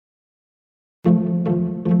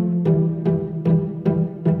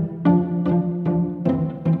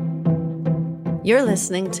You're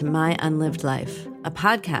listening to My Unlived Life, a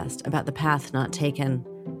podcast about the path not taken.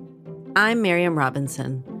 I'm Miriam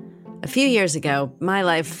Robinson. A few years ago, my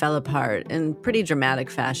life fell apart in pretty dramatic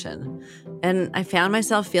fashion, and I found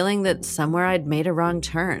myself feeling that somewhere I'd made a wrong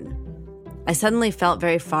turn. I suddenly felt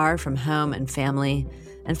very far from home and family,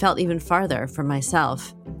 and felt even farther from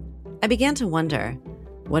myself. I began to wonder,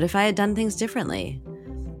 what if I had done things differently?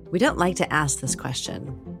 We don't like to ask this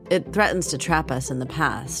question. It threatens to trap us in the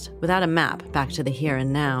past, without a map back to the here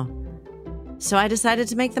and now. So I decided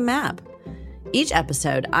to make the map. Each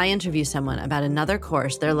episode, I interview someone about another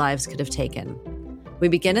course their lives could have taken. We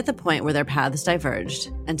begin at the point where their paths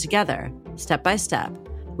diverged, and together, step by step,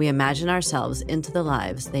 we imagine ourselves into the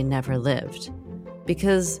lives they never lived.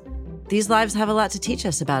 Because these lives have a lot to teach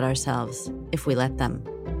us about ourselves, if we let them.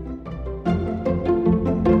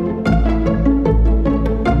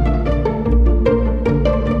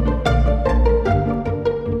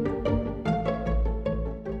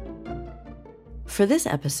 For this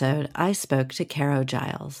episode, I spoke to Caro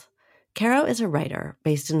Giles. Caro is a writer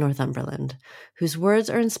based in Northumberland, whose words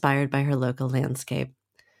are inspired by her local landscape.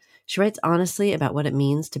 She writes honestly about what it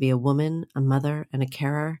means to be a woman, a mother, and a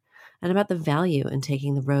carer, and about the value in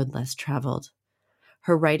taking the road less traveled.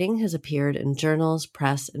 Her writing has appeared in journals,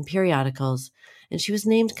 press, and periodicals, and she was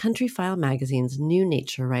named Countryfile magazine's New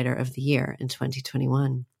Nature Writer of the Year in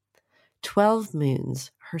 2021. 12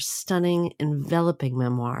 Moons, her stunning, enveloping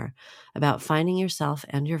memoir about finding yourself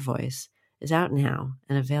and your voice, is out now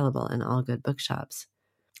and available in all good bookshops.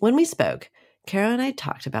 When we spoke, Caro and I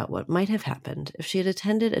talked about what might have happened if she had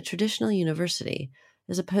attended a traditional university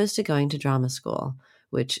as opposed to going to drama school,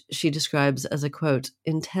 which she describes as a, quote,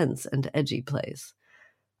 intense and edgy place.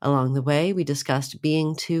 Along the way, we discussed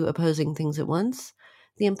being two opposing things at once,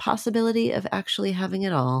 the impossibility of actually having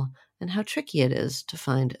it all, and how tricky it is to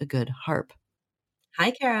find a good harp.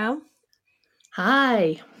 Hi, Caro.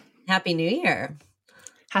 Hi. Happy New Year.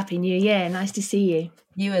 Happy New Year. Nice to see you.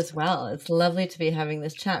 You as well. It's lovely to be having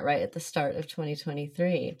this chat right at the start of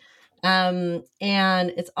 2023. And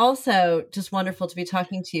it's also just wonderful to be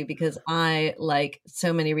talking to you because I, like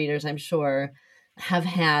so many readers, I'm sure, have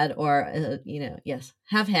had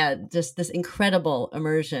have had just this incredible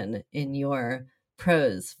immersion in your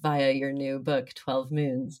prose via your new book, 12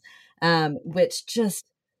 Moons, which just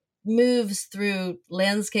moves through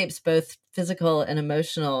landscapes, both physical and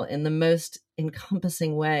emotional, in the most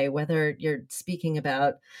encompassing way, whether you're speaking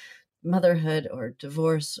about motherhood or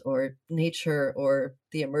divorce or nature or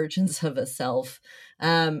the emergence of a self.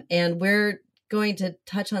 And we're going to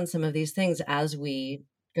touch on some of these things as we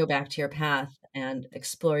go back to your path and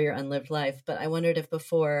explore your unlived life. But I wondered if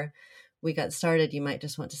before we got started, you might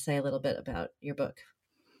just want to say a little bit about your book.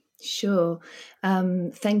 Sure.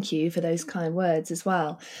 Thank you for those kind words as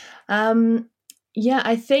well.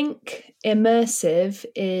 I think immersive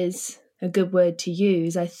is a good word to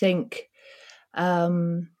use. I think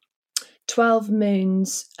 12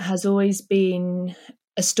 Moons has always been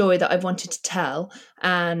a story that I've wanted to tell.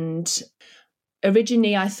 And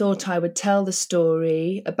originally I thought I would tell the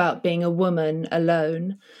story about being a woman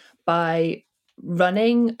alone by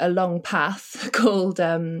running a long path called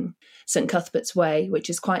St Cuthbert's Way, which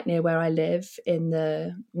is quite near where I live in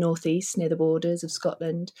the northeast, near the borders of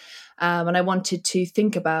Scotland. And I wanted to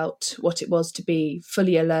think about what it was to be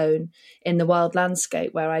fully alone in the wild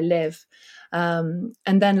landscape where I live. And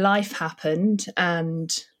then life happened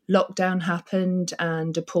and lockdown happened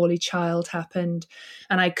and a poorly child happened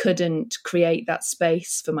and I couldn't create that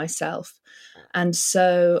space for myself. And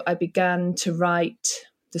so I began to write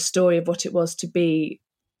the story of what it was to be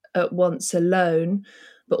at once alone,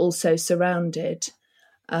 but also surrounded.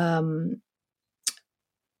 And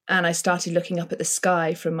I started looking up at the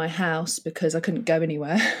sky from my house because I couldn't go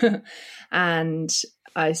anywhere. And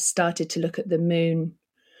I started to look at the moon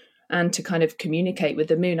and to kind of communicate with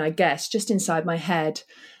the moon, I guess, just inside my head,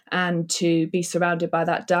 and to be surrounded by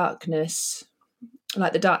that darkness,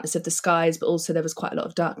 like the darkness of the skies, but also there was quite a lot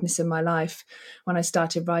of darkness in my life when I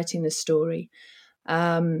started writing this story.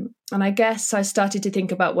 And I guess I started to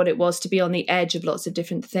think about what it was to be on the edge of lots of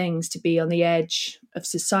different things, to be on the edge of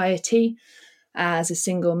society as a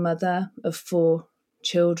single mother of 4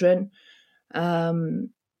 children, and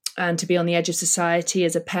to be on the edge of society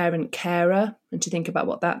as a parent carer, and to think about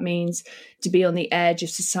what that means, to be on the edge of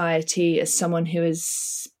society as someone who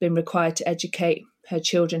has been required to educate her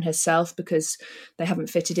children herself because they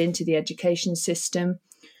haven't fitted into the education system,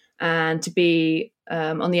 and to be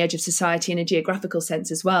on the edge of society in a geographical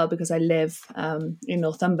sense as well, because I live in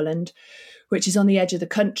Northumberland, which is on the edge of the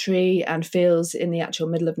country and feels in the actual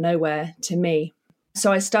middle of nowhere to me.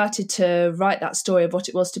 So I started to write that story of what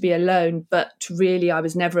it was to be alone, but really I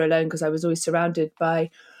was never alone because I was always surrounded by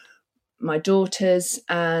my daughters,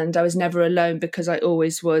 and I was never alone because I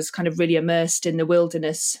always was kind of really immersed in the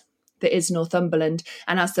wilderness that is Northumberland.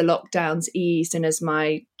 And as the lockdowns eased and as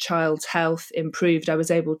my child's health improved, I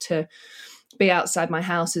was able to be outside my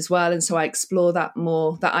house as well. And so I explore that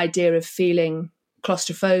more, that idea of feeling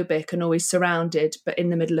claustrophobic and always surrounded, but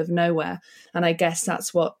in the middle of nowhere. And I guess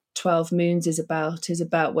that's what 12 Moons is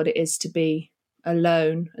about what it is to be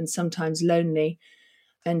alone and sometimes lonely,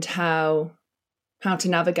 and how to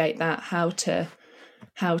navigate that, how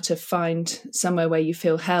to find somewhere where you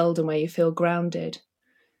feel held and where you feel grounded.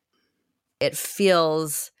 It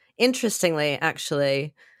feels, interestingly,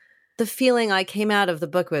 actually, the feeling I came out of the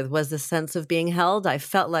book with was the sense of being held. I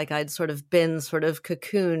felt like I'd sort of been sort of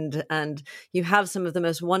cocooned, and you have some of the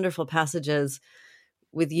most wonderful passages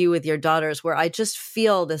with your daughters where I just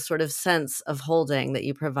feel this sort of sense of holding that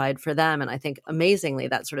you provide for them. And I think amazingly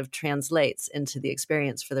that sort of translates into the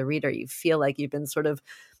experience for the reader. You feel like you've been sort of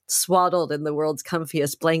swaddled in the world's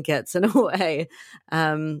comfiest blankets in a way.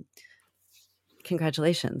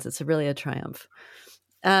 Congratulations. It's really a triumph.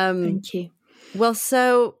 Thank you. Well,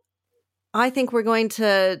 so I think we're going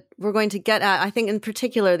to get at, I think in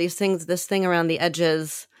particular, this thing around the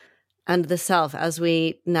edges and the self as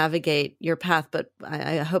we navigate your path. But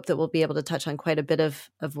I hope that we'll be able to touch on quite a bit of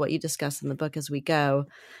what you discuss in the book as we go.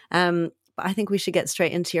 But I think we should get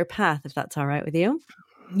straight into your path, if that's all right with you.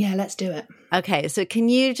 Yeah, let's do it. Okay. So can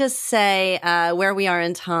you just say where we are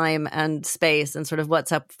in time and space and sort of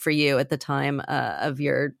what's up for you at the time of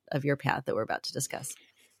your path that we're about to discuss?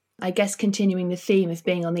 I guess continuing the theme of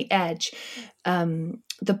being on the edge,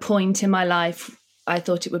 the point in my life I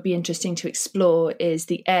thought it would be interesting to explore is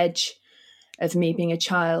the edge of me being a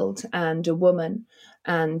child and a woman.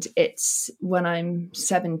 And it's when I'm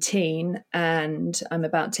 17 and I'm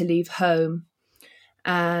about to leave home.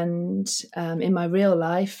 And in my real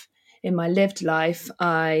life, in my lived life,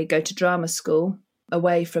 I go to drama school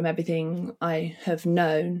away from everything I have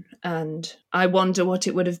known. And I wonder what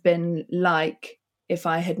it would have been like if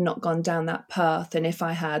I had not gone down that path, and if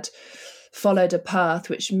I had followed a path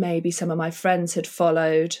which maybe some of my friends had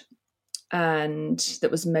followed and that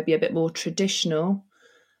was maybe a bit more traditional.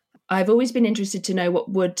 I've always been interested to know what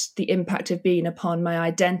would the impact have been upon my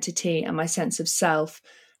identity and my sense of self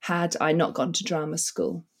had I not gone to drama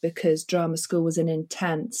school, because drama school was an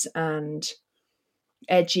intense and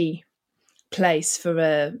edgy place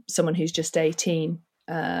for someone who's just 18,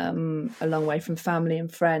 a long way from family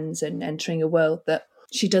and friends, and entering a world that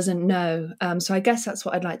she doesn't know. So I guess that's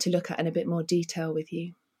what I'd like to look at in a bit more detail with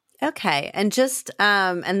you. Okay. And just,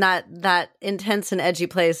 and that intense and edgy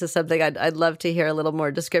place is something I'd love to hear a little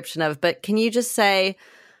more description of, but can you just say,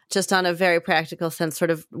 just on a very practical sense,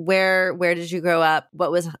 sort of where did you grow up?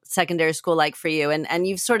 What was secondary school like for you? And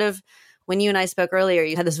you've sort of, when you and I spoke earlier,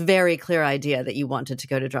 you had this very clear idea that you wanted to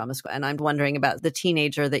go to drama school. And I'm wondering about the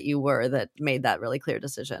teenager that you were that made that really clear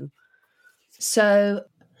decision. So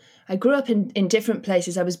I grew up in different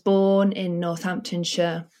places. I was born in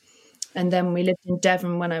Northamptonshire, and then we lived in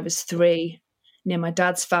Devon when I was 3, near my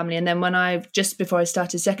dad's family. And then just before I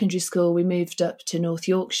started secondary school, we moved up to North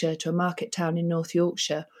Yorkshire, to a market town in North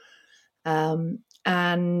Yorkshire.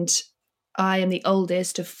 And I am the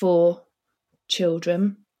oldest of 4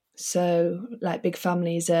 children. So like big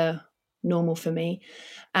families are normal for me.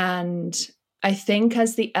 And I think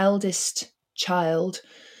as the eldest child,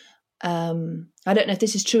 I don't know if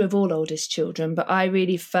this is true of all oldest children, but I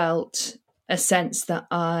really felt a sense that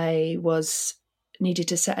I needed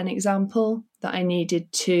to set an example, that I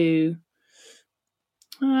needed to,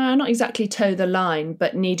 not exactly toe the line,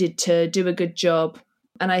 but needed to do a good job.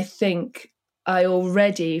 And I think I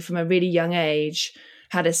already, from a really young age,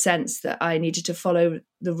 had a sense that I needed to follow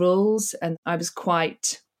the rules, and I was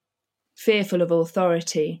quite fearful of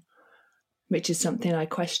authority, which is something I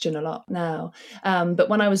question a lot now. But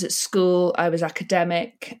when I was at school, I was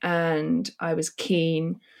academic and I was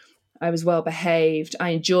keen. I was well behaved. I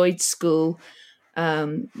enjoyed school,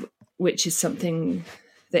 which is something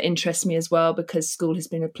that interests me as well, because school has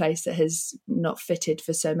been a place that has not fitted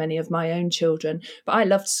for so many of my own children. But I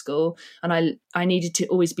loved school, and I needed to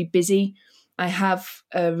always be busy. I have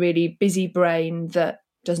a really busy brain that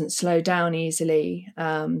doesn't slow down easily.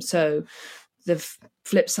 So the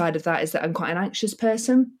flip side of that is that I'm quite an anxious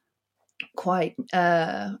person. I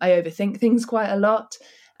overthink things quite a lot.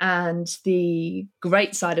 And the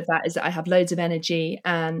great side of that is that I have loads of energy,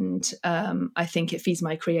 and I think it feeds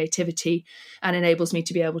my creativity and enables me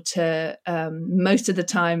to be able to, most of the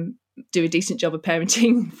time, do a decent job of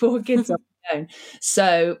parenting 4 kids. own.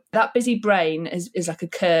 So that busy brain is like a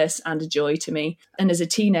curse and a joy to me. And as a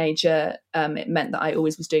teenager, it meant that I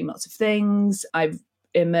always was doing lots of things. I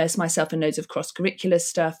immersed myself in loads of cross-curricular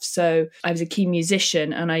stuff. So I was a key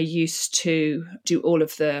musician, and I used to do all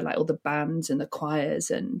the bands and the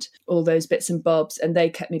choirs and all those bits and bobs, and they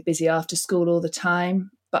kept me busy after school all the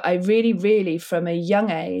time. But I really, really, from a young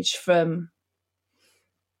age, probably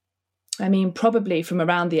from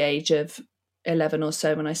around the age of 11 or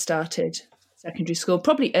so when I started secondary school,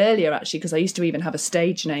 probably earlier actually, because I used to even have a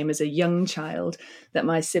stage name as a young child that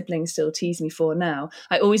my siblings still tease me for now.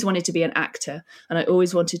 I always wanted to be an actor, and I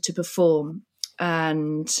always wanted to perform.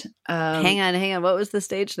 And hang on, what was the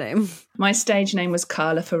stage name? My stage name was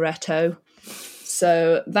Carla Ferretto.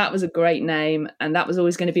 So that was a great name, and that was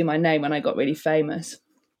always going to be my name when I got really famous.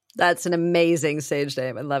 That's an amazing stage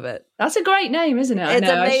name. I love it. That's a great name, isn't it?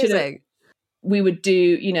 It's amazing. We would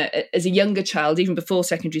do, as a younger child, even before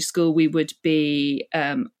secondary school, we would be,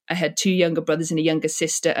 I had 2 younger brothers and a younger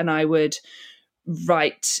sister, and I would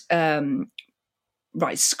write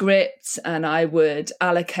scripts, and I would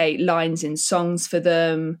allocate lines in songs for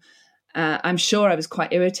them. I'm sure I was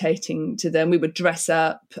quite irritating to them. We would dress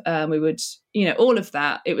up, we would, all of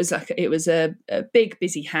that. It was a big,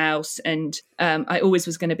 busy house, and I always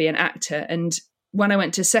was going to be an actor. And when I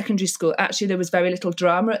went to secondary school, actually, there was very little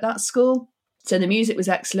drama at that school. So the music was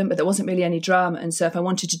excellent, but there wasn't really any drama. And so if I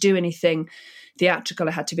wanted to do anything theatrical,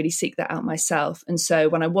 I had to really seek that out myself. And so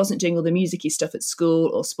when I wasn't doing all the music-y stuff at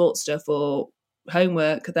school or sports stuff or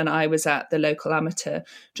homework, then I was at the local amateur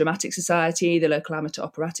dramatic society, the local amateur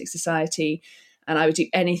operatic society, and I would do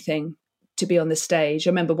anything to be on the stage.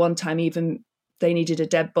 I remember one time even they needed a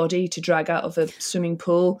dead body to drag out of a swimming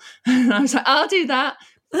pool. And I was like, I'll do that.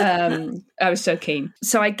 I was so keen.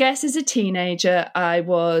 So I guess as a teenager, I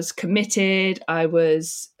was committed. I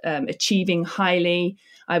was achieving highly.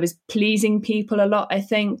 I was pleasing people a lot, I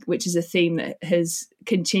think, which is a theme that has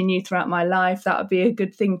continued throughout my life. That would be a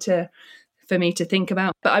good thing for me to think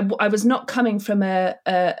about. But I was not coming from a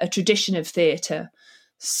tradition of theatre.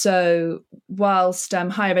 So whilst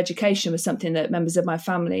higher education was something that members of my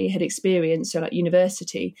family had experienced, so like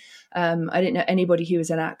university, I didn't know anybody who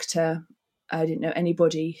was an actor. I didn't know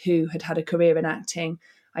anybody who had had a career in acting.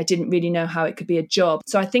 I didn't really know how it could be a job.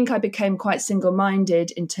 So I think I became quite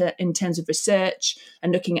single-minded in terms of research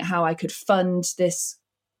and looking at how I could fund this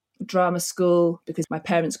drama school, because my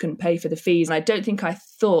parents couldn't pay for the fees. And I don't think I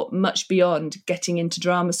thought much beyond getting into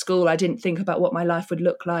drama school. I didn't think about what my life would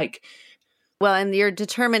look like. Well, and your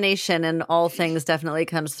determination in all things definitely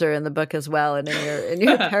comes through in the book as well, and in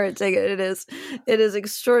your parenting. It is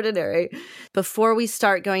extraordinary. Before we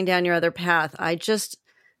start going down your other path,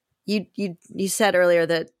 you said earlier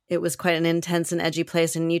that it was quite an intense and edgy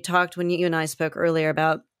place, and you talked when you and I spoke earlier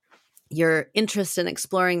about your interest in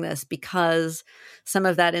exploring this because some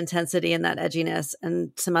of that intensity and that edginess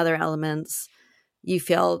and some other elements you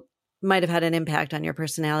feel might have had an impact on your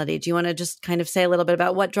personality. Do you want to just kind of say a little bit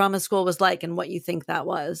about what drama school was like and what you think that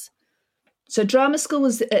was? So drama school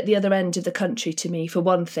was at the other end of the country to me, for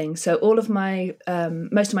one thing. So all of my,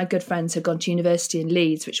 most of my good friends had gone to university in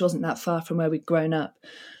Leeds, which wasn't that far from where we'd grown up.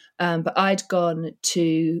 But I'd gone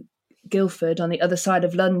to Guildford on the other side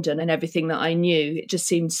of London, and everything that I knew, it just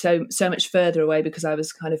seemed so much further away because I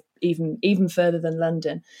was kind of even further than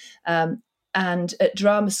London. And at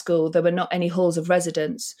drama school, there were not any halls of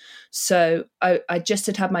residence. So I just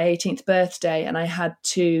had my 18th birthday, and I had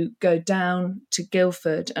to go down to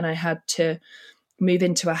Guildford, and I had to move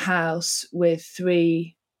into a house with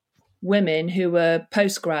 3 women who were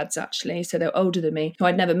postgrads, actually. So they were older than me, who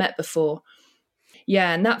I'd never met before.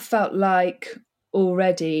 Yeah, and that felt like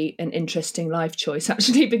already an interesting life choice,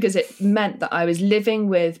 actually, because it meant that I was living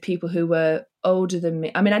with people who were older than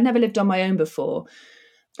me. I mean, I'd never lived on my own before.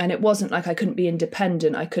 And it wasn't like I couldn't be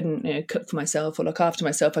independent. I couldn't, cook for myself or look after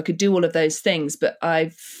myself. I could do all of those things, but I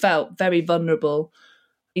felt very vulnerable.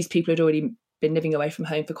 These people had already been living away from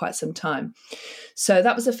home for quite some time. So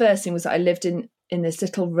that was the first thing, was that I lived in this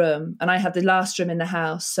little room, and I had the last room in the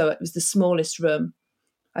house. So it was the smallest room.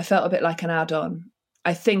 I felt a bit like an add-on.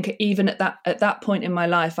 I think even at that point in my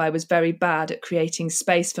life, I was very bad at creating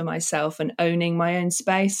space for myself and owning my own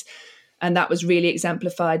space. And that was really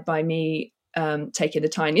exemplified by me taking the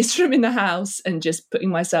tiniest room in the house and just putting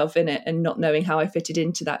myself in it and not knowing how I fitted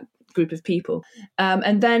into that group of people.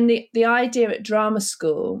 And then the idea at drama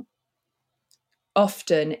school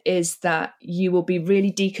often is that you will be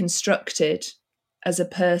really deconstructed as a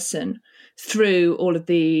person through all of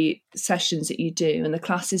the sessions that you do and the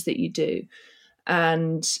classes that you do.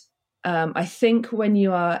 And I think when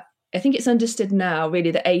you are I think it's understood now,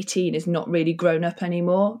 really, that 18 is not really grown up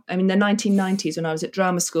anymore. I mean, the 1990s, when I was at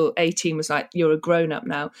drama school, 18 was like, you're a grown up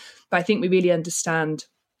now. But I think we really understand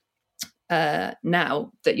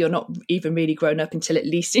now that you're not even really grown up until at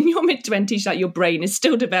least in your mid-20s, like your brain is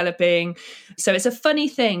still developing. So it's a funny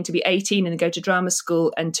thing to be 18 and go to drama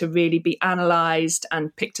school and to really be analysed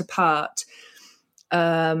and picked apart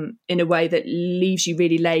in a way that leaves you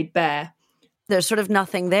really laid bare. There's sort of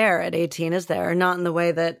nothing there at 18, is there? Or not in the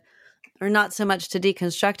way that, or not so much to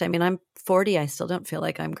deconstruct. I mean, I'm 40. I still don't feel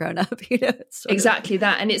like I'm grown up. It's exactly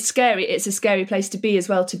that. And it's scary. It's a scary place to be as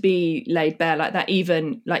well, to be laid bare like that,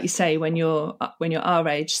 even like you say, when you're our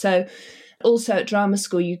age. So also at drama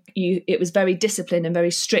school, it was very disciplined and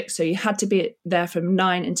very strict. So you had to be there from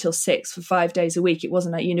 9 until 6 for 5 days a week. It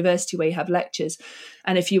wasn't like university where you have lectures.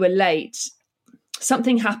 And if you were late,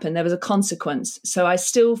 something happened, there was a consequence. So I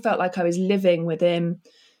still felt like I was living within,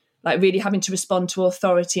 like really having to respond to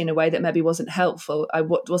authority in a way that maybe wasn't helpful. I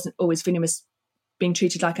wasn't always feeling was being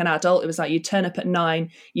treated like an adult. It was like you turn up at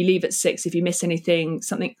 9, you leave at 6. If you miss anything,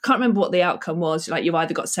 something, can't remember what the outcome was. Like you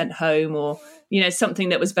either got sent home or, something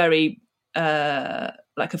that was very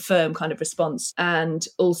like a firm kind of response. And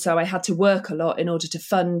also I had to work a lot in order to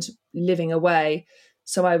fund living away.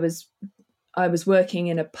 So I was working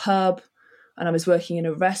in a pub and I was working in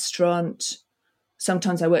a restaurant.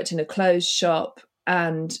 Sometimes I worked in a clothes shop.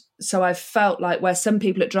 And so I felt like where some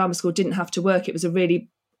people at drama school didn't have to work, it was a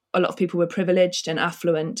lot of people were privileged and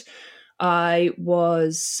affluent. I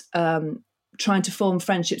was trying to form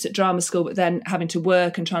friendships at drama school, but then having to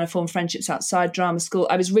work and trying to form friendships outside drama school.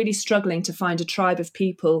 I was really struggling to find a tribe of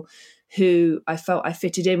people who I felt I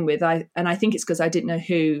fitted in with. And I think it's because I didn't know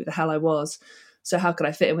who the hell I was. So how could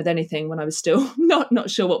I fit in with anything when I was still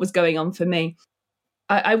not sure what was going on for me?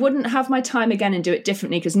 I wouldn't have my time again and do it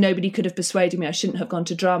differently, because nobody could have persuaded me I shouldn't have gone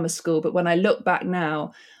to drama school. But when I look back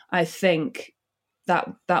now, I think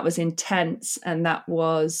that was intense, and that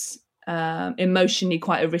was emotionally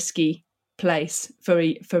quite a risky place for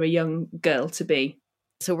a young girl to be.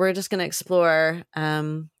 So we're just going to explore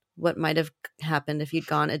what might have happened if you'd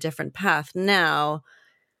gone a different path. Now,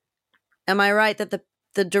 am I right that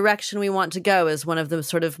the direction we want to go is one of the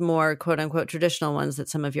sort of more quote unquote traditional ones that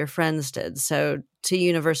some of your friends did? So to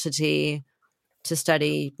university to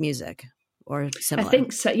study music or similar? I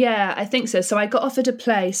think so. Yeah, I think so. So I got offered a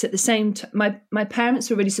place at the same time. My parents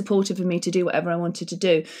were really supportive of me to do whatever I wanted to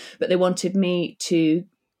do, but they wanted me to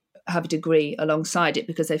have a degree alongside it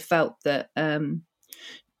because they felt that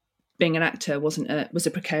being an actor was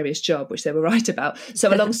a precarious job, which they were right about.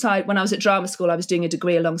 So alongside, when I was at drama school, I was doing a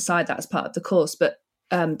degree alongside that as part of the course. But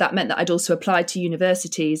that meant that I'd also applied to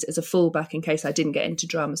universities as a fallback in case I didn't get into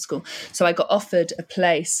drama school. So I got offered a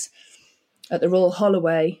place at the Royal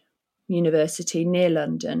Holloway University near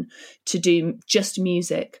London to do just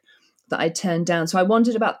music, that I turned down. So I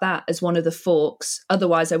wondered about that as one of the forks.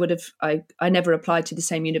 Otherwise, I never applied to the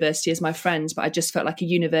same university as my friends, but I just felt like a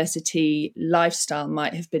university lifestyle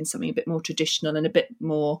might have been something a bit more traditional and a bit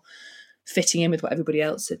more fitting in with what everybody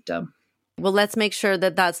else had done. Well, let's make sure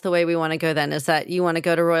that that's the way we want to go then. Is that you want to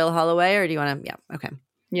go to Royal Holloway, or do you want to? Yeah. Okay.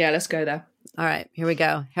 Yeah, let's go there. All right, here we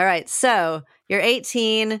go. All right. So you're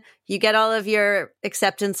 18, you get all of your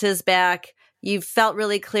acceptances back. You felt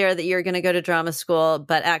really clear that you're going to go to drama school,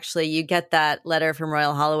 but actually you get that letter from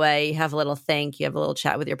Royal Holloway. You have a little think, you have a little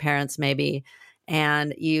chat with your parents maybe,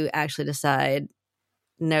 and you actually decide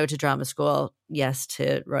no to drama school, yes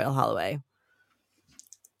to Royal Holloway.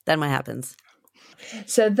 Then what happens?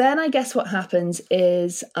 So then I guess what happens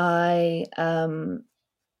is I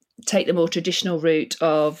take the more traditional route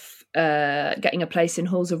of getting a place in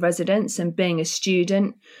halls of residence and being a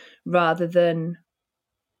student, rather than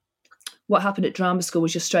what happened at drama school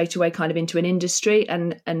was just straight away kind of into an industry.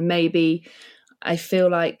 And maybe I feel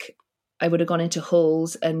like I would have gone into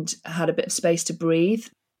halls and had a bit of space to breathe.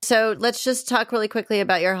 So let's just talk really quickly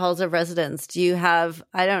about your halls of residence. Do you have,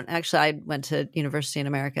 I went to university in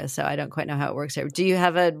America, so I don't quite know how it works here. Do you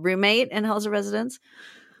have a roommate in halls of residence?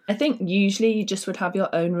 I think usually you just would have your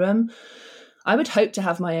own room. I would hope to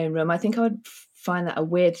have my own room. I think I would find that a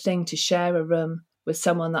weird thing to share a room with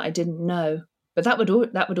someone that I didn't know. But that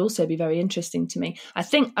would also be very interesting to me.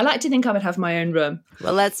 I like to think I would have my own room.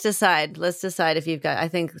 Well, let's decide. Let's decide if you've got, I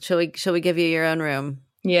think, shall we give you your own room?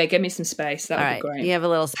 Yeah, give me some space. That would be great. You have a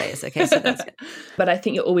little space. Okay, so that's good. But I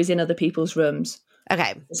think you're always in other people's rooms.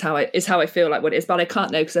 Okay. Is how I feel like what it is. But I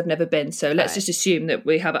can't know because I've never been. So let's just assume that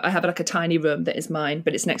I have like a tiny room that is mine,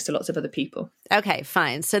 but it's next to lots of other people. Okay,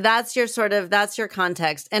 fine. So that's your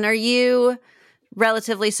context. And are you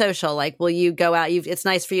relatively social? Like, will you go out? It's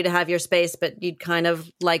nice for you to have your space, but you'd kind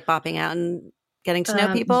of like bopping out and getting to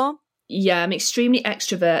know people? Yeah, I'm extremely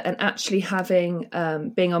extrovert, and actually having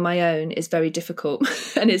being on my own is very difficult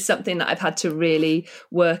and it's something that I've had to really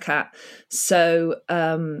work at. So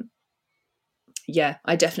yeah,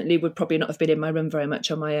 I definitely would probably not have been in my room very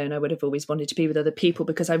much on my own. I would have always wanted to be with other people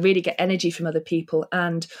because I really get energy from other people.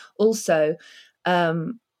 And also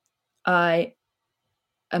I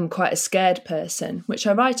am quite a scared person, which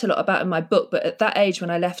I write a lot about in my book. But at that age, when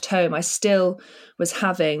I left home, I still was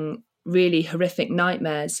having really horrific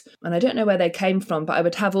nightmares. And I don't know where they came from, but I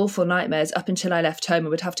would have awful nightmares up until I left home. I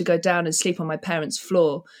would have to go down and sleep on my parents'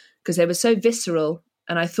 floor because they were so visceral.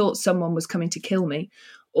 And I thought someone was coming to kill me,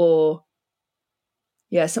 or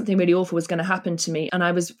something really awful was going to happen to me. And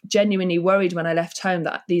I was genuinely worried when I left home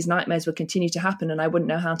that these nightmares would continue to happen and I wouldn't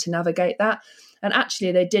know how to navigate that. And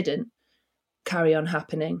actually they didn't carry on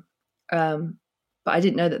happening. But I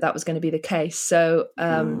didn't know that was going to be the case. So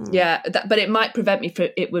but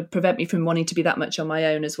it would prevent me from wanting to be that much on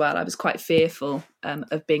my own as well. I was quite fearful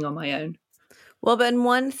of being on my own. Well, but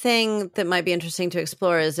one thing that might be interesting to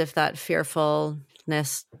explore is if that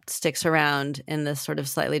fearfulness sticks around in this sort of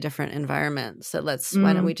slightly different environment. So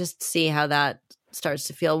why don't we just see how that starts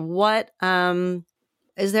to feel? What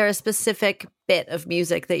is there a specific bit of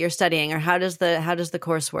music that you're studying, or how does the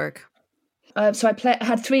course work? So I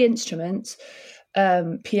had 3 instruments.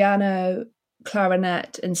 Piano,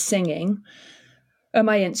 clarinet and singing are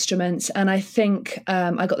my instruments, and I think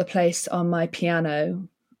I got the place on my piano.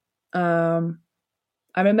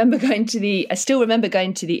 I still remember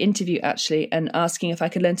going to the interview actually and asking if I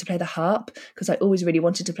could learn to play the harp, because I always really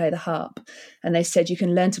wanted to play the harp. And they said, you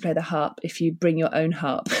can learn to play the harp if you bring your own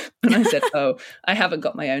harp. And I said, oh, I haven't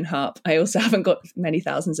got my own harp. I also haven't got many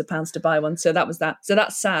thousands of pounds to buy one. So that was that. So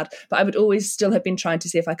that's sad. But I would always still have been trying to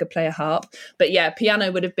see if I could play a harp. But yeah,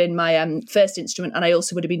 piano would have been my first instrument. And I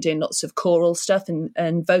also would have been doing lots of choral stuff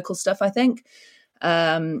and vocal stuff, I think.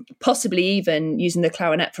 Possibly even using the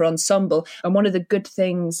clarinet for ensemble. And one of the good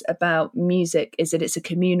things about music is that it's a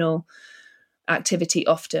communal activity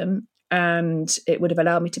often, and it would have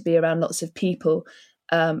allowed me to be around lots of people.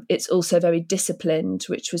 It's also very disciplined,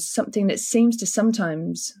 which was something that seems to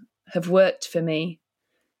sometimes have worked for me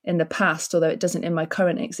in the past, although it doesn't in my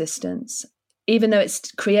current existence. Even though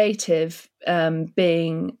it's creative,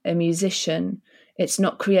 being a musician, it's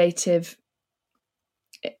not creative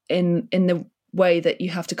in the way that you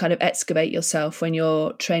have to kind of excavate yourself when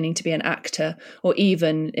you're training to be an actor, or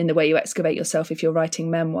even in the way you excavate yourself if you're writing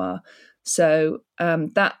memoir. So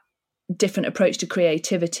that different approach to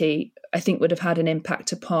creativity, I think, would have had an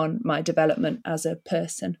impact upon my development as a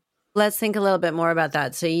person. Let's think a little bit more about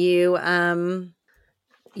that. So you are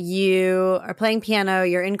playing piano,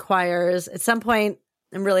 you're in choirs. At some point,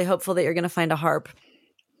 I'm really hopeful that you're going to find a harp.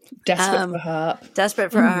 Desperate for a harp.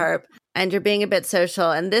 Desperate for a harp. And you're being a bit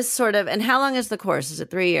social. And and how long is the course? Is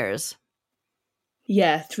it 3 years?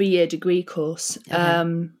 Yeah, 3-year degree course.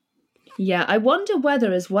 Okay. I wonder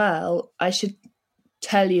whether as well, I should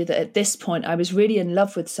tell you that at this point I was really in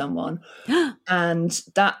love with someone. And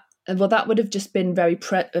that would have just been very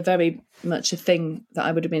much a thing that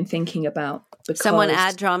I would have been thinking about. Someone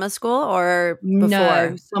at drama school or before?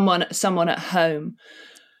 No, someone at home.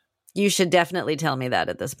 You should definitely tell me that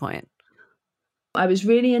at this point. I was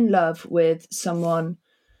really in love with someone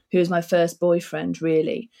who was my first boyfriend,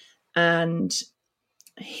 really. And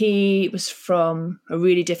he was from a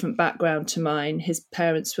really different background to mine. His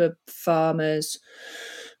parents were farmers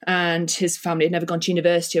and his family had never gone to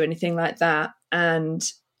university or anything like that. And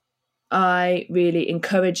I really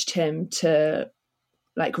encouraged him to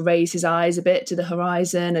raise his eyes a bit to the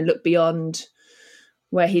horizon and look beyond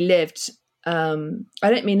where he lived. I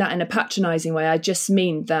don't mean that in a patronizing way. I just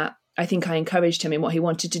mean that I think I encouraged him in what he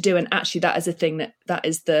wanted to do. And actually that is a thing that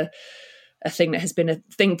has been a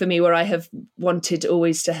thing for me, where I have wanted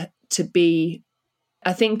always to be,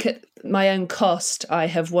 I think at my own cost, I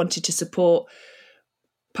have wanted to support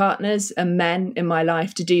partners and men in my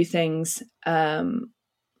life to do things and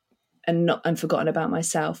forgotten about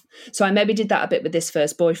myself. So I maybe did that a bit with this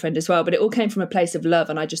first boyfriend as well, but it all came from a place of love,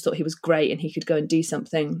 and I just thought he was great and he could go and do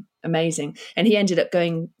something amazing. And he ended up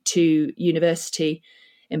going to university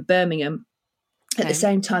in Birmingham at the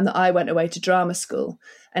same time that I went away to drama school.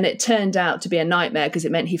 And it turned out to be a nightmare, because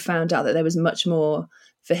it meant he found out that there was much more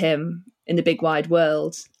for him in the big wide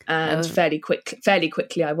world. And fairly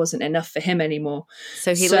quickly, I wasn't enough for him anymore.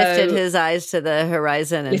 So he lifted his eyes to the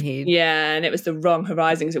horizon, and and it was the wrong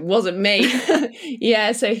horizon, because it wasn't me.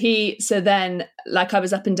 So then I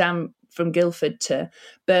was up and down from Guildford to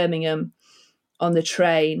Birmingham on the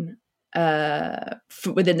train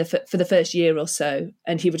for the first year or so,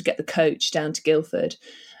 and he would get the coach down to Guildford,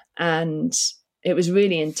 and it was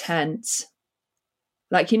really intense.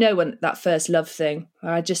 Like, when that first love thing,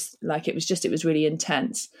 I just like, it was really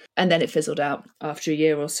intense. And then it fizzled out after a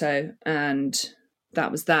year or so. And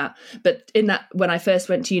that was that. But in that, when I first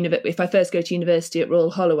went to university, if I first go to university at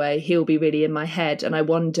Royal Holloway, he'll be really in my head. And I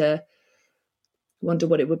wonder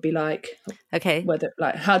what it would be like. Okay. Whether,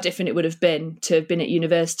 like, how different it would have been to have been at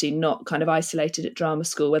university, not kind of isolated at drama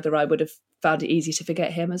school, whether I would have found it easy to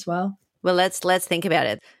forget him as well. Well, let's think about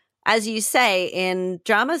it. As you say, in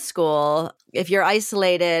drama school, if you're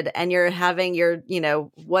isolated and you're having your,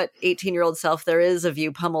 what 18-year-old self there is of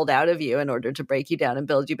you pummeled out of you in order to break you down and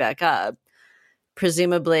build you back up,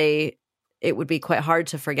 presumably it would be quite hard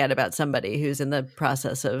to forget about somebody who's in the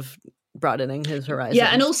process of broadening his horizons. Yeah,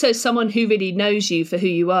 and also someone who really knows you for who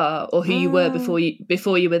you are or who you were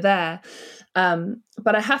before you were there.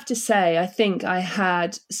 But I have to say, I think I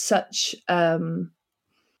had such...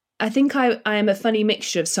 I think I am a funny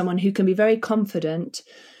mixture of someone who can be very confident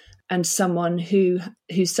and someone whose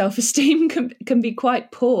self-esteem can be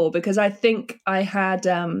quite poor, because I think I've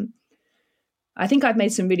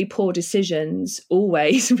made some really poor decisions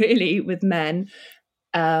always, really, with men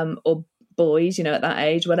or boys, at that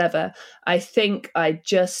age, whatever. I think I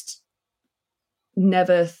just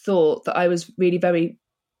never thought that I was really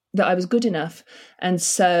that I was good enough. And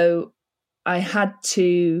so I had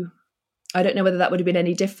to... I don't know whether that would have been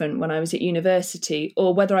any different when I was at university,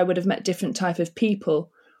 or whether I would have met different type of people.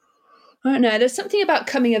 I don't know. There's something about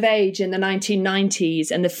coming of age in the 1990s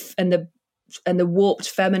and the warped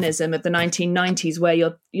feminism of the 1990s,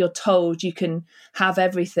 where you're told you can have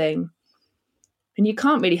everything, and you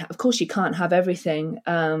can't really. Of course, you can't have everything.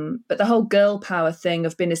 But the whole girl power thing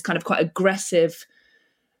of being this kind of quite aggressive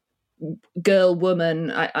girl woman,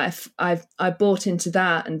 I bought into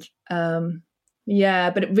that, and. Yeah,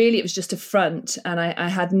 but it was just a front, and I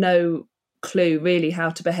had no clue really how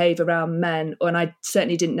to behave around men, and I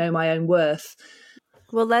certainly didn't know my own worth.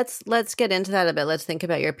 Well, let's get into that a bit. Let's think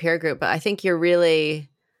about your peer group. But I think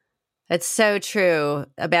it's so true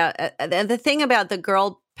about, and the thing about the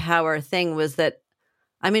girl power thing was that,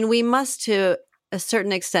 I mean, we must to a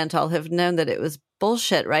certain extent all have known that it was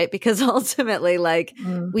bullshit, right? Because ultimately,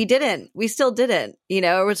 we still didn't,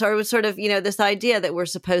 it was sort of, this idea that we're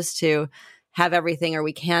supposed to have everything, or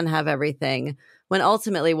we can have everything, when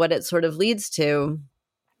ultimately what it sort of leads to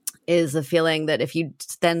is the feeling that if you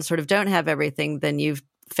then sort of don't have everything, then you've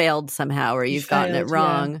failed somehow, or you've gotten it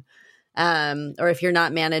wrong. Yeah. Or if you're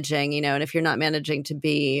not managing, and if you're not managing to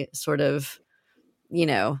be sort of,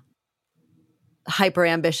 hyper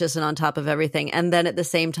ambitious and on top of everything, and then at the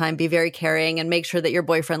same time be very caring and make sure that your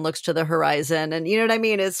boyfriend looks to the horizon, and you know what I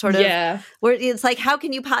mean? It's sort of, where it's like, how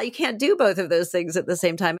can you can't do both of those things at the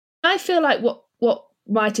same time. I feel like what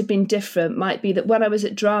might have been different might be that when I was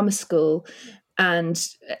at drama school and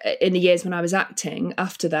in the years when I was acting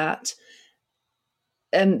after that,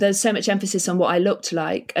 there's so much emphasis on what I looked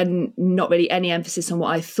like and not really any emphasis on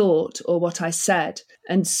what I thought or what I said.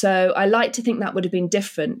 And so I like to think that would have been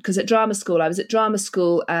different, because at drama school, I was at drama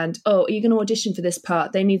school and, are you going to audition for this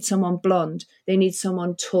part? They need someone blonde. They need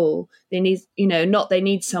someone tall. They need, they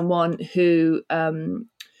need someone who...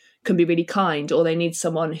 can be really kind, or they need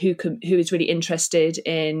someone who is really interested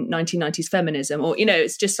in 1990s feminism, or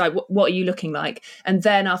it's just like, what are you looking like? And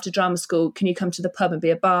then after drama school, can you come to the pub and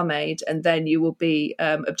be a barmaid, and then you will be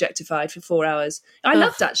objectified for 4 hours. I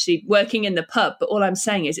loved actually working in the pub, but all I'm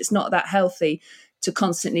saying is it's not that healthy to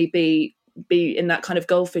constantly be in that kind of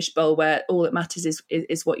goldfish bowl where all that matters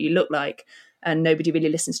is what you look like, and nobody really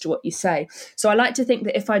listens to what you say. So I like to think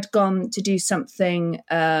that if I'd gone to do something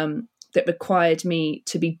that required me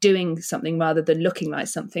to be doing something rather than looking like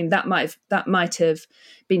something, that might have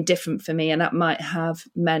been different for me, and that might have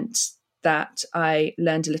meant that I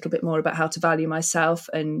learned a little bit more about how to value myself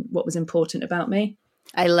and what was important about me.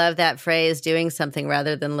 I love that phrase, doing something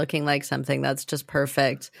rather than looking like something. That's just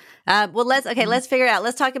perfect. Well, let's figure it out.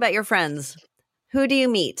 Let's talk about your friends. Who do you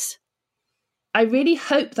meet? I really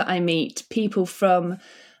hope that I meet people from...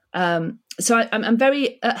 So I'm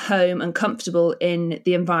very at home and comfortable in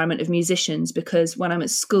the environment of musicians, because when I'm at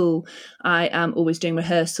school, I am always doing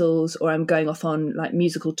rehearsals, or I'm going off on like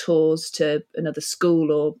musical tours to another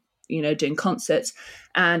school, or, doing concerts.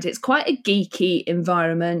 And it's quite a geeky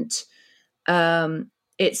environment.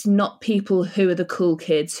 It's not people who are the cool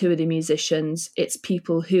kids, who are the musicians. It's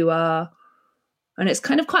people who are... And it's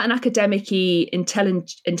kind of quite an academic-y,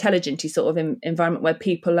 intelligent-y sort of environment, where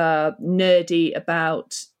people are nerdy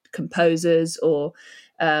about composers, or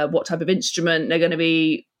what type of instrument they're going to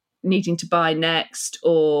be needing to buy next,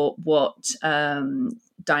 or what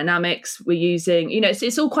dynamics we're using.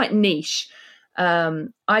 It's all quite niche.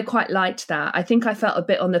 I quite liked that. I think I felt a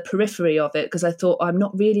bit on the periphery of it because I thought, I'm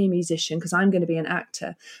not really a musician because I'm going to be an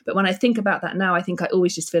actor. But when I think about that now, I think I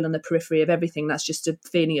always just feel on the periphery of everything. That's just a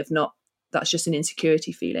feeling of not, that's just an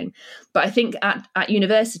insecurity feeling. But I think at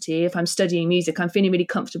university, if I'm studying music, I'm feeling really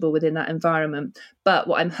comfortable within that environment. But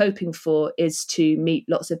what I'm hoping for is to meet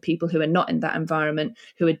lots of people who are not in that environment,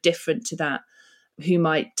 who are different to that, who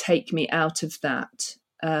might take me out of that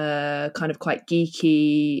kind of quite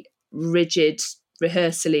geeky, rigid,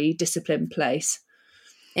 rehearsally disciplined place.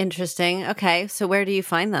 Interesting. Okay. So where do you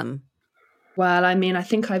find them? Well, I mean, I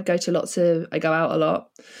think I go out a lot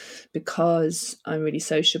because I'm really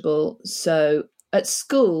sociable. So at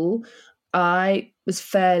school, I was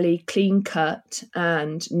fairly clean cut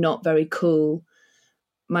and not very cool.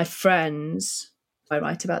 My friends, I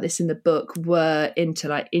write about this in the book, were into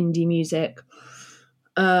like indie music,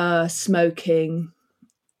 smoking,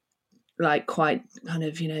 like quite kind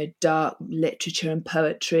of, dark literature and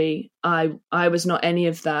poetry. I was not any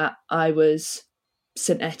of that. I was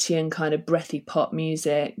St. Etienne kind of breathy pop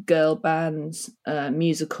music, girl bands,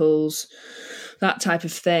 musicals, that type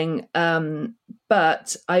of thing.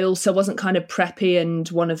 But I also wasn't kind of preppy and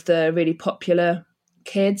one of the really popular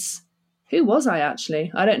kids. Who was I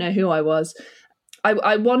actually? I don't know who I was.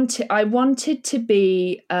 I wanted to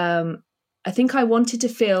be, I think I wanted to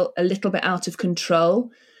feel a little bit out of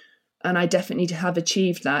control. And I definitely have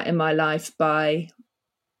achieved that in my life by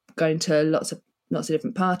going to lots of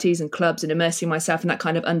different parties and clubs and immersing myself in that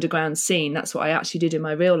kind of underground scene. That's what I actually did in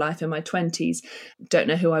my real life in my 20s. Don't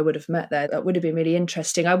know who I would have met there. That would have been really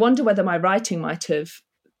interesting. I wonder whether my writing might have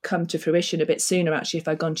come to fruition a bit sooner, actually, if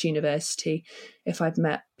I'd gone to university, if I'd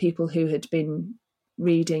met people who had been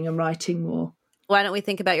reading and writing more. Why don't we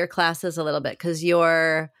think about your classes a little bit? Because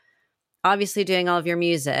you're obviously doing all of your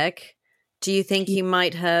music. Do you think you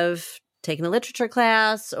might have taken a literature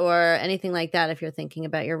class or anything like that if you're thinking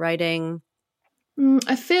about your writing?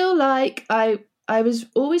 I feel like I was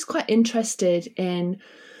always quite interested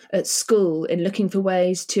at school in looking for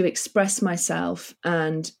ways to express myself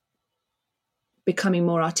and becoming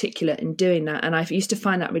more articulate in doing that. And I used to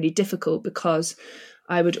find that really difficult because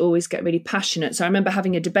I would always get really passionate. So I remember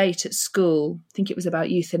having a debate at school, I think it was about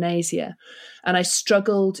euthanasia, and I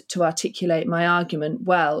struggled to articulate my argument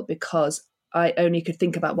well because I only could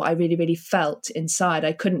think about what I really, really felt inside.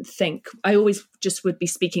 I couldn't think. I always just would be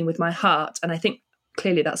speaking with my heart. And I think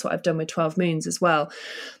clearly that's what I've done with 12 Moons as well.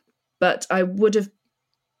 But I would have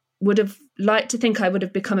liked to think I would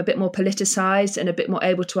have become a bit more politicized and a bit more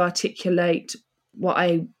able to articulate what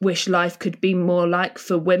I wish life could be more like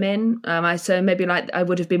for women. So maybe like I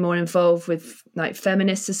would have been more involved with like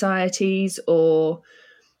feminist societies or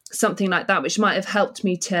something like that, which might have helped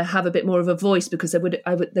me to have a bit more of a voice because there would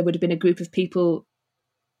have been a group of people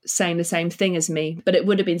saying the same thing as me. But it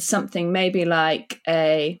would have been something maybe like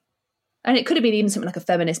and it could have been even something like a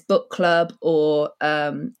feminist book club or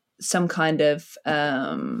some kind of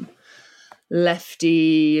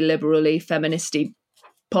lefty, liberally, feministy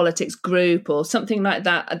politics group or something like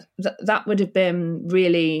that. That would have been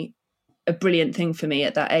really a brilliant thing for me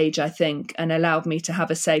at that age, I think, and allowed me to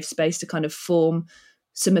have a safe space to kind of form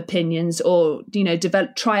some opinions or,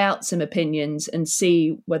 try out some opinions and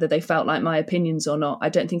see whether they felt like my opinions or not. I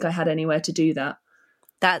don't think I had anywhere to do that.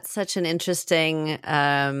 That's such an interesting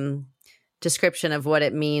description of what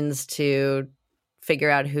it means to figure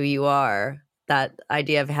out who you are, that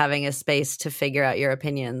idea of having a space to figure out your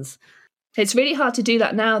opinions. It's really hard to do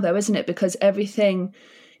that now, though, isn't it? Because everything,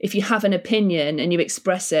 if you have an opinion and you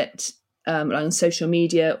express it like on social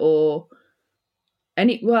media or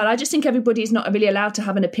I just think everybody's not really allowed to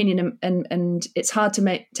have an opinion, and it's hard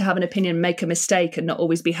to have an opinion and make a mistake and not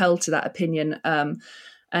always be held to that opinion.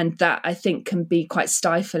 And that, I think, can be quite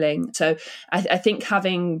stifling. So I think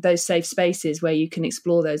having those safe spaces where you can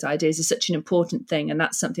explore those ideas is such an important thing. And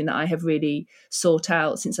that's something that I have really sought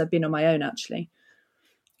out since I've been on my own, actually.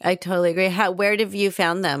 I totally agree. Where have you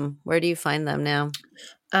found them? Where do you find them now?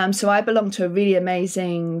 So I belong to a really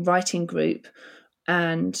amazing writing group,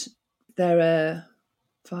 and there are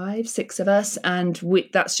 5, 6 of us, and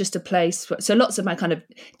that's just a place so lots of my kind of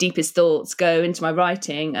deepest thoughts go into my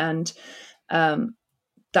writing, and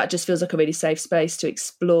that just feels like a really safe space to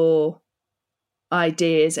explore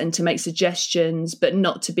ideas and to make suggestions, but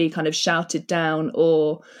not to be kind of shouted down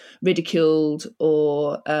or ridiculed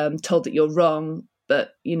or told that you're wrong.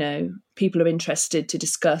 But, people are interested to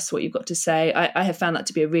discuss what you've got to say. I have found that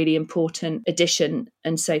to be a really important addition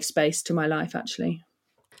and safe space to my life, actually.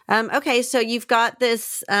 Okay, so you've got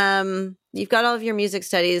this, you've got all of your music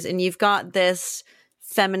studies and you've got this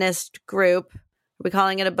feminist group. Are we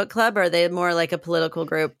calling it a book club or are they more like a political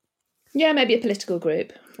group? Yeah, maybe a political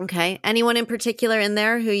group. Okay. Anyone in particular in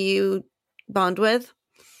there who you bond with?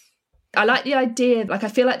 I like the idea, like I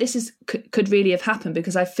feel like this could really have happened,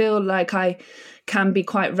 because I feel like I can be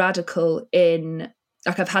quite radical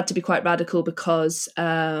like I've had to be quite radical because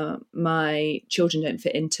my children don't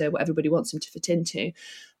fit into what everybody wants them to fit into.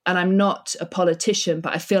 And I'm not a politician,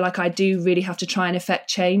 but I feel like I do really have to try and affect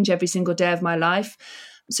change every single day of my life.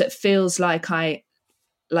 So it feels like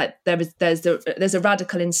there's a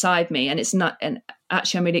radical inside me, and it's not. And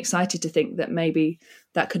actually, I'm really excited to think that maybe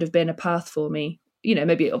that could have been a path for me.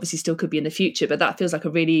 Maybe it obviously still could be in the future, but that feels like a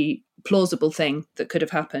really plausible thing that could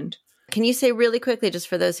have happened. Can you say really quickly, just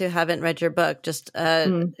for those who haven't read your book, just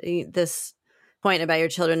this point about your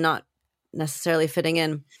children not necessarily fitting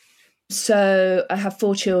in? So I have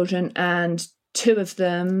 4 children, and 2 of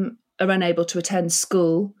them are unable to attend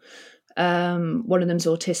school. One of them's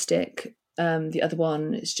autistic. The other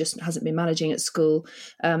one hasn't been managing at school.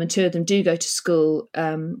 And 2 of them do go to school.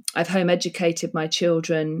 I've home educated my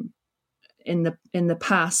children in the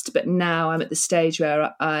past, but now I'm at the stage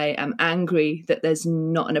where I am angry that there's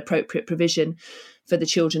not an appropriate provision for the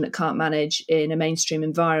children that can't manage in a mainstream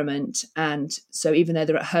environment. And so even though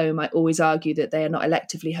they're at home, I always argue that they are not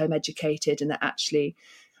electively home educated, and that actually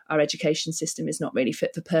our education system is not really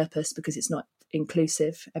fit for purpose because it's not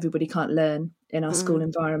inclusive. Everybody can't learn in our school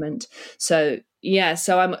environment. So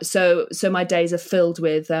so my days are filled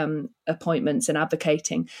with appointments and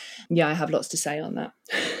advocating. Yeah, I have lots to say on that.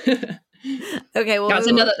 Okay, well, that's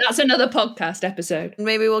another podcast episode.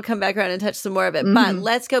 Maybe we'll come back around and touch some more of it. But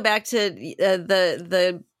let's go back to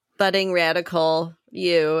the budding radical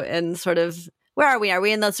you, and sort of, where are we? Are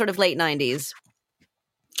we in the sort of late 90s?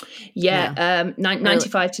 Yeah,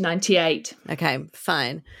 95 to 98. Okay,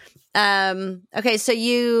 fine. Okay, so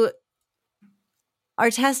you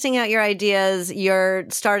are testing out your ideas. You're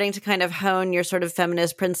starting to kind of hone your sort of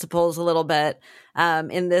feminist principles a little bit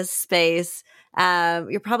in this space.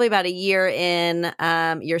 You're probably about a year in.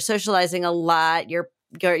 You're socializing a lot. You're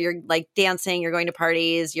like dancing. You're going to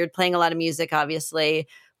parties. You're playing a lot of music, obviously.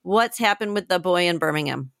 What's happened with the boy in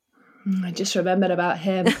Birmingham? I just remembered about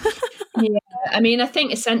him. Yeah, I mean, I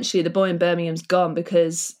think essentially the boy in Birmingham's gone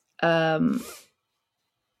because I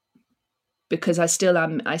still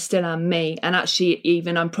am me, and actually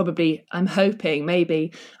even I'm hoping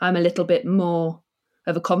maybe I'm a little bit more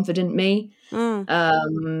of a confident me.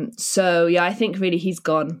 So yeah, I think really he's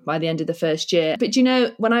gone by the end of the first year. But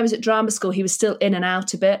when I was at drama school, he was still in and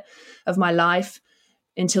out a bit of my life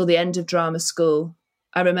until the end of drama school.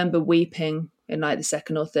 I remember weeping in like the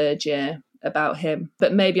 2nd or 3rd year about him,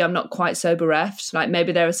 but maybe I'm not quite so bereft. Like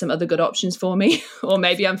maybe there are some other good options for me, or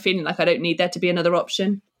maybe I'm feeling like I don't need there to be another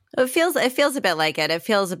option. It feels a bit like it. It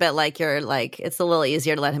feels a bit like you're like, it's a little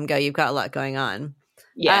easier to let him go. You've got a lot going on.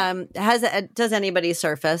 Yeah. Does anybody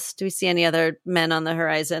surface? Do we see any other men on the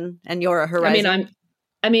horizon? And you're a horizon?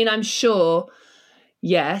 I'm sure.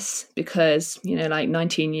 Yes, because like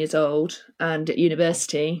 19 years old and at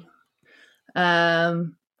university.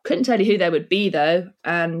 Couldn't tell you who they would be though,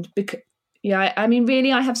 and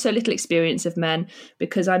really, I have so little experience of men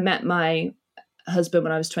because I met my husband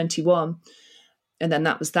when I was 21, and then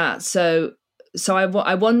that was that. So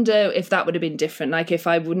I wonder if that would have been different. Like if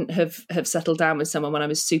I wouldn't have settled down with someone when I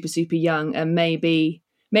was super, super young, and maybe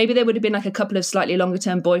there would have been like a couple of slightly longer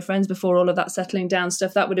term boyfriends before all of that settling down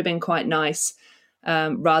stuff. That would have been quite nice,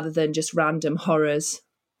 rather than just random horrors,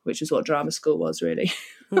 which is what drama school was really.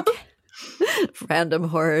 Random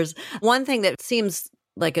horrors. One thing that seems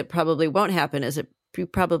like it probably won't happen is you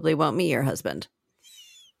probably won't meet your husband.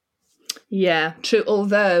 Yeah, true.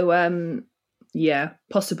 Although, yeah,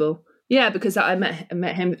 possible. Yeah, because I met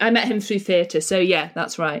him through theatre. So yeah,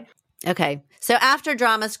 that's right. Okay. So after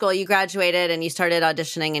drama school, you graduated and you started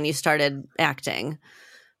auditioning and you started acting.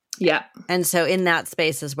 Yeah. And so in that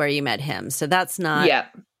space is where you met him. So that's not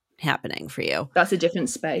happening for you. That's a different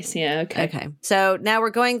space. Yeah. Okay. Okay. So now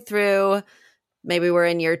we're going through, maybe we're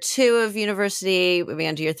in year 2 of university, moving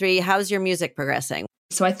on to year 3. How's your music progressing?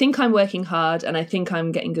 So I think I'm working hard and I think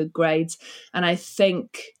I'm getting good grades. And I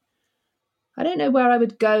don't know where I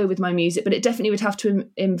would go with my music, but it definitely would have to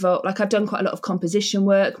involve, like I've done quite a lot of composition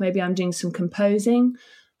work. Maybe I'm doing some composing,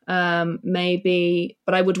 but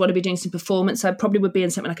I would want to be doing some performance. I probably would be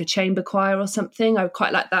in something like a chamber choir or something. I would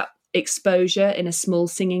quite like that exposure in a small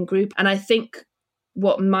singing group. And I think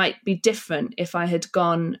what might be different if I had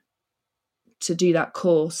gone to do that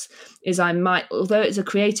course is although it's a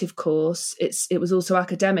creative course, it was also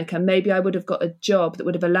academic, and maybe I would have got a job that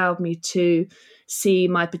would have allowed me to see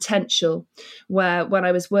my potential, where when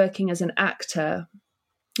I was working as an actor,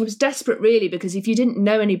 it was desperate really, because if you didn't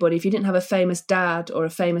know anybody, if you didn't have a famous dad or a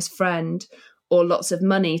famous friend or lots of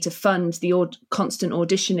money to fund the constant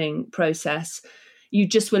auditioning process, you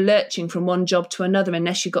just were lurching from one job to another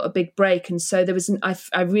unless you got a big break. And so there was,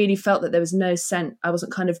 I really felt that there was no sense. I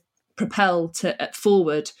wasn't kind of propelled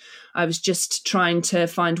forward. I was just trying to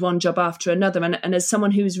find one job after another. And as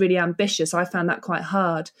someone who was really ambitious, I found that quite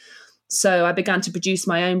hard. So I began to produce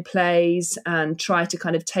my own plays and try to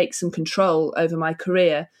kind of take some control over my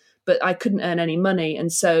career, but I couldn't earn any money.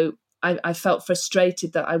 And so I felt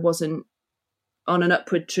frustrated that I wasn't on an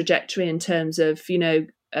upward trajectory in terms of,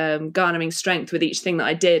 garnering strength with each thing that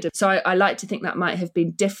I did. So I like to think that might have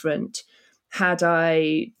been different had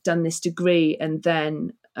I done this degree and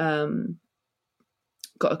then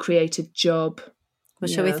got a creative job. Well,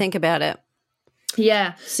 shall we think about it?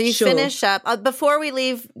 Yeah. So you finish up. Before we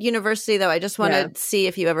leave university, though, I just want to see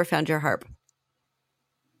if you ever found your harp.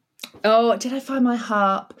 Oh, did I find my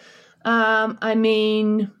harp?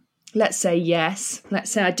 Let's say yes. Let's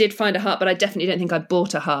say I did find a harp, but I definitely don't think I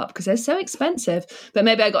bought a harp because they're so expensive. But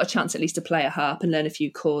maybe I got a chance at least to play a harp and learn a few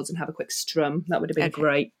chords and have a quick strum. That would have been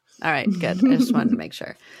great. All right, good. I just wanted to make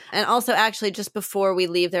sure. And also, actually, just before we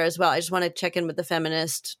leave there as well, I just want to check in with the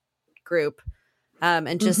feminist group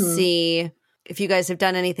and just see if you guys have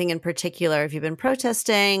done anything in particular. Have you been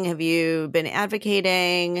protesting? Have you been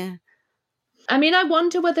advocating? I mean, I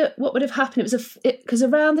wonder what would have happened. It was because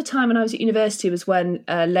around the time when I was at university was when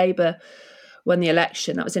Labour won the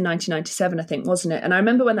election. That was in 1997, I think, wasn't it? And I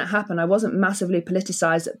remember when that happened, I wasn't massively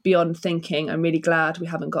politicised beyond thinking, I'm really glad we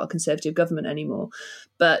haven't got a Conservative government anymore.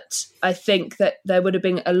 But I think that there would have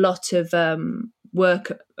been a lot of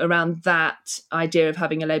work around that idea of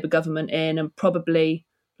having a Labour government in, and probably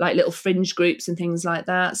like little fringe groups and things like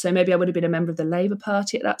that. So maybe I would have been a member of the Labour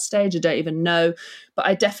Party at that stage. I don't even know. But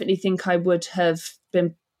I definitely think I would have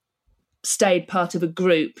stayed part of a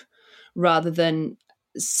group rather than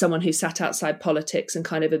someone who sat outside politics and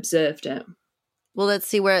kind of observed it. Well, let's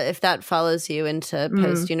see if that follows you into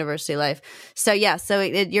post-university life. So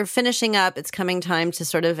you're finishing up. It's coming time to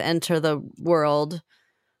sort of enter the world.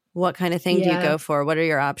 What kind of thing do you go for? What are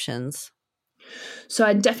your options? So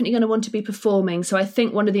I'm definitely going to want to be performing. So I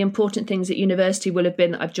think one of the important things at university will have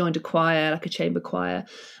been that I've joined a choir, like a chamber choir,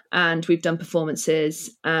 and we've done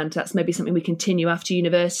performances, and that's maybe something we continue after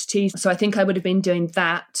university. So I think I would have been doing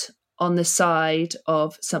that on the side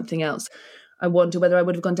of something else. I wonder whether I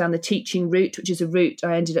would have gone down the teaching route, which is a route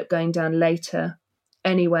I ended up going down later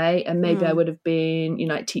anyway. And maybe I would have been,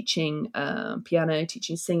 teaching piano,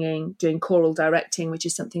 teaching singing, doing choral directing, which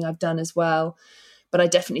is something I've done as well. But I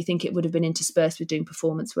definitely think it would have been interspersed with doing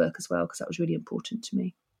performance work as well, because that was really important to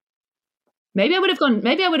me. Maybe I would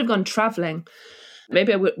have gone traveling.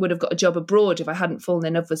 Maybe I would have got a job abroad if I hadn't fallen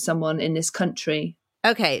in love with someone in this country.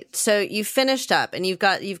 Okay, so you finished up and you've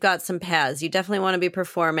got some paths. You definitely want to be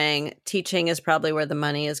performing. Teaching is probably where the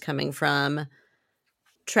money is coming from.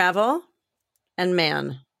 Travel and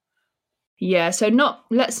man. Yeah, so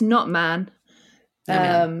let's not man.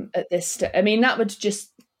 At this that would just.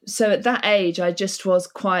 So at that age, I just was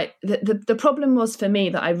quite. The problem was for me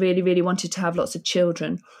that I really, really wanted to have lots of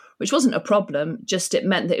children, which wasn't a problem. Just it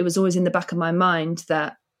meant that it was always in the back of my mind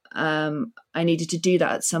that I needed to do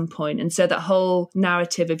that at some point. And so that whole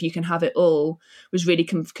narrative of you can have it all was really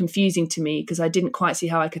confusing to me, because I didn't quite see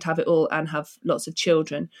how I could have it all and have lots of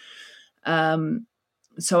children. But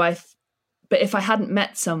if I hadn't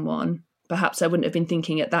met someone, perhaps I wouldn't have been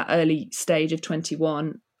thinking at that early stage of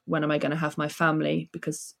 21, when am I going to have my family?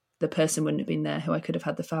 Because the person wouldn't have been there who I could have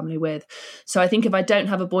had the family with. So I think if I don't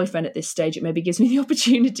have a boyfriend at this stage, it maybe gives me the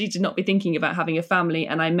opportunity to not be thinking about having a family,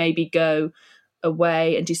 and I maybe go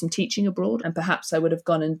away and do some teaching abroad. And perhaps I would have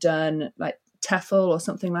gone and done like TEFL or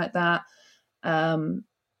something like that.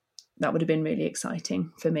 That would have been really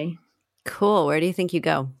exciting for me. Cool. Where do you think you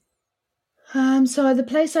go? So the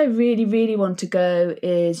place I really, really want to go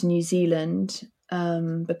is New Zealand,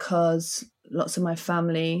 because lots of my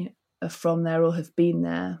family are from there or have been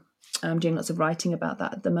there. I'm doing lots of writing about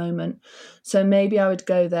that at the moment. So maybe I would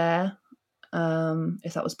go there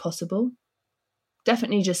if that was possible.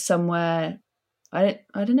 Definitely just somewhere, I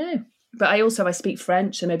don't know. But I speak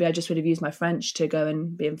French, so maybe I just would have used my French to go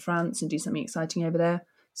and be in France and do something exciting over there.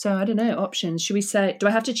 So I don't know, options. Should we say, do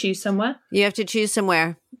I have to choose somewhere? You have to choose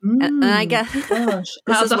somewhere. And I guess gosh,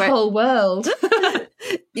 out of the whole world.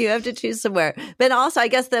 You have to choose somewhere. But also, I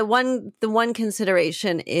guess the one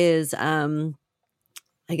consideration is, I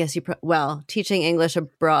guess teaching English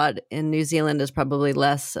abroad in New Zealand is probably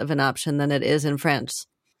less of an option than it is in France.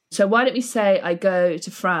 So why don't we say I go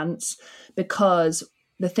to France, because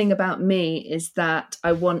the thing about me is that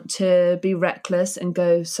I want to be reckless and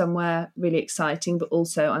go somewhere really exciting, but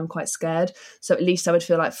also I'm quite scared. So at least I would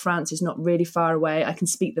feel like France is not really far away. I can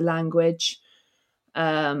speak the language.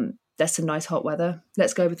 There's some nice hot weather.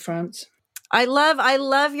 Let's go with France. I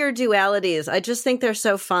love your dualities. I just think they're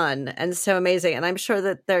so fun and so amazing. And I'm sure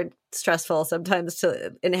that they're stressful sometimes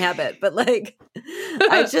to inhabit, but like,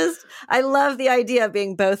 I love the idea of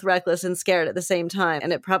being both reckless and scared at the same time.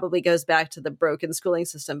 And it probably goes back to the broken schooling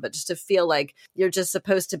system, but just to feel like you're just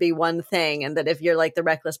supposed to be one thing. And that if you're like the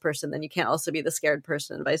reckless person, then you can't also be the scared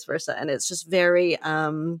person and vice versa. And it's just very,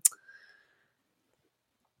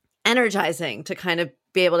 energizing to kind of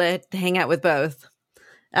be able to hang out with both.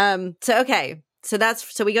 So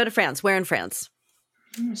we go to France. Where in France?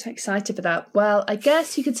 I'm so excited for that. Well, I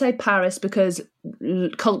guess you could say Paris because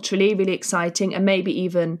culturally really exciting, and maybe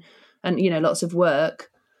even, and lots of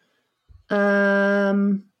work. Yeah,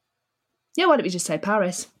 why don't we just say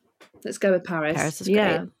Paris? Let's go with Paris. Paris is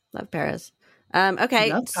great. Love Paris.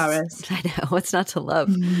 Okay. Love Paris. I know. What's not to love?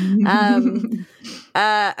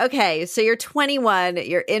 Okay. So you're 21.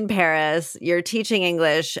 You're in Paris. You're teaching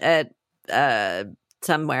English at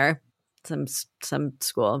somewhere, some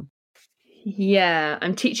school. Yeah,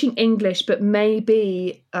 I'm teaching English, but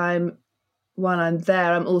maybe while I'm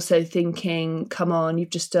there, I'm also thinking, come on, you've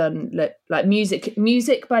just done like music.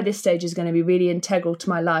 Music by this stage is going to be really integral to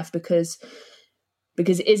my life because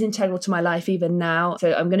it is integral to my life even now.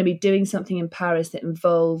 So I'm going to be doing something in Paris that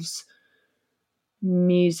involves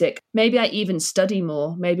music. Maybe I even study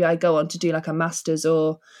more. Maybe I go on to do like a master's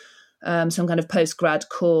or some kind of post-grad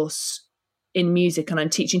course in music, and I'm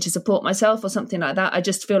teaching to support myself or something like that. I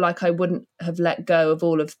just feel like I wouldn't have let go of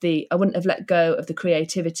the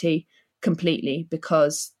creativity completely,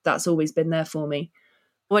 because that's always been there for me.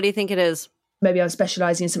 What do you think it is? Maybe I'm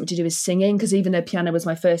specialising in something to do with singing, because even though piano was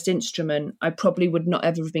my first instrument, I probably would not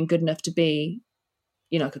ever have been good enough to be,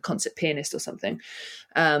 like a concert pianist or something.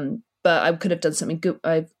 But I could have done something good.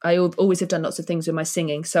 I always have done lots of things with my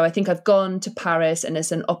singing. So I think I've gone to Paris and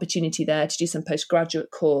there's an opportunity there to do some postgraduate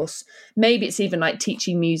course. Maybe it's even like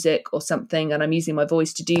teaching music or something, and I'm using my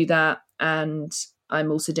voice to do that. And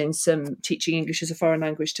I'm also doing some teaching English as a foreign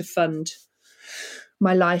language to fund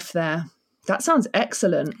my life there. That sounds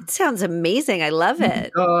excellent. It sounds amazing. I love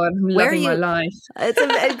it. Oh, I'm loving my life. It's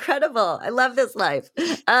incredible. I love this life.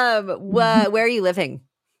 Where are you living?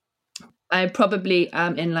 I probably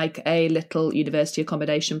am in like a little university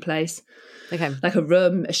accommodation place. Okay. Like a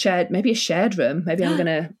room, maybe a shared room. Maybe I'm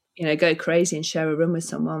going to, go crazy and share a room with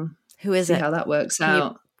someone. Who is See it? how that works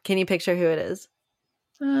out. Can you picture who it is?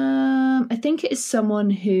 I think it is someone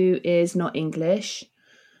who is not English.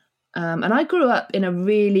 And I grew up in a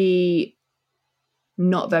really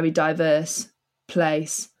not very diverse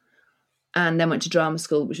place, and then went to drama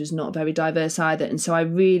school, which was not very diverse either. And so I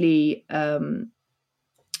really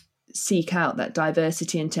seek out that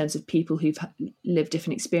diversity in terms of people who've lived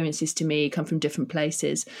different experiences to me, come from different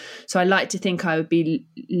places. So I like to think I would be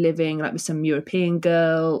living like with some European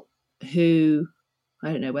girl who, I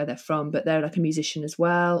don't know where they're from, but they're like a musician as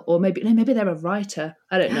well. Or maybe they're a writer.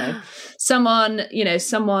 I don't know.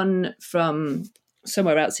 Someone from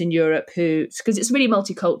somewhere else in Europe because it's really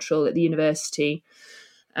multicultural at the university,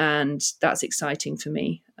 and that's exciting for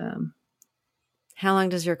me. How long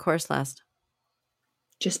does your course last?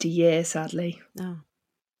 Just a year, sadly. Oh.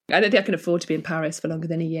 I don't think I can afford to be in Paris for longer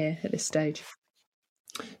than a year at this stage.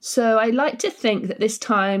 So I like to think that this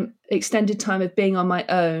extended time of being on my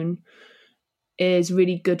own is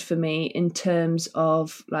really good for me in terms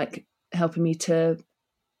of like helping me to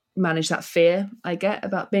manage that fear I get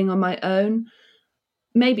about being on my own.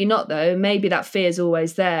 Maybe not though. Maybe that fear is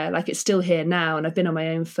always there. Like it's still here now, and I've been on my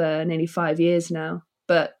own for nearly 5 years now.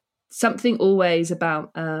 But something always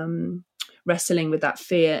about wrestling with that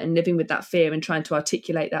fear and living with that fear and trying to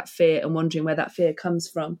articulate that fear and wondering where that fear comes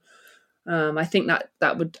from. I think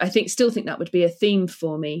still think that would be a theme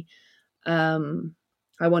for me.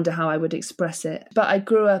 I wonder how I would express it. But I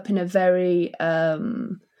grew up in a very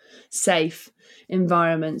safe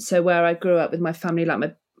environment. So where I grew up with my family,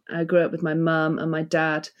 I grew up with my mum and my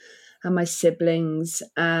dad and my siblings,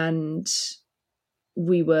 and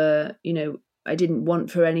we were, I didn't want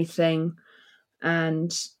for anything,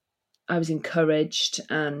 and I was encouraged,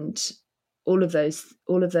 and all of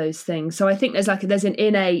those things. So I think there's an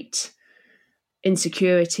innate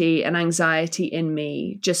insecurity and anxiety in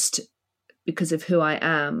me just because of who I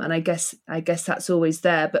am, and I guess that's always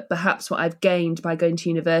there. But perhaps what I've gained by going to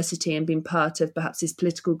university and being part of perhaps this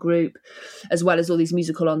political group, as well as all these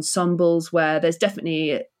musical ensembles, where there's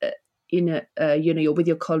definitely you're with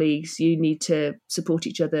your colleagues, you need to support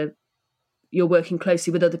each other, you're working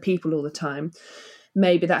closely with other people all the time.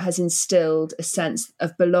 Maybe that has instilled a sense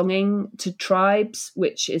of belonging to tribes,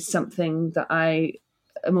 which is something that I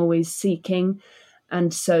am always seeking.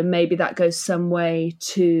 And so maybe that goes some way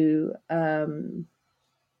to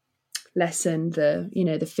lessen the,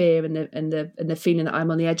 the fear and the feeling that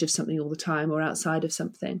I'm on the edge of something all the time or outside of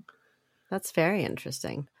something. That's very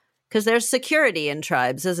interesting. Because there's security in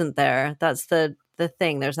tribes, isn't there? That's the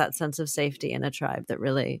thing. There's that sense of safety in a tribe that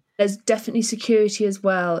really... There's definitely security as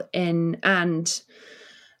well and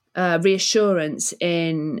reassurance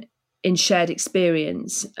in shared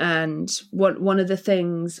experience. And one of the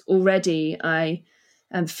things already I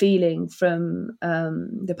am feeling from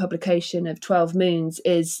the publication of 12 Moons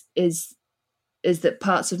is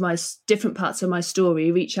that different parts of my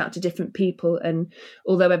story reach out to different people. And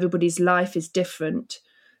although everybody's life is different,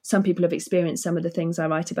 some people have experienced some of the things I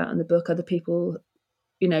write about in the book. Other people,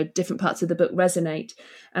 different parts of the book resonate.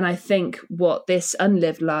 And I think what this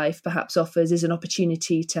unlived life perhaps offers is an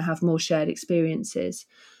opportunity to have more shared experiences.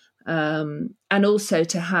 And also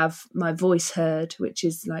to have my voice heard, which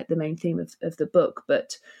is like the main theme of the book.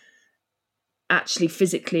 But actually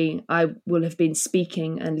physically I will have been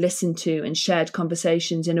speaking and listened to and shared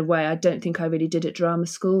conversations in a way I don't think I really did at drama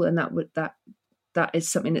school. And that is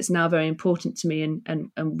something that's now very important to me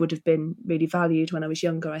and would have been really valued when I was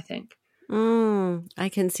younger, I think. I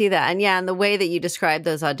can see that. And the way that you describe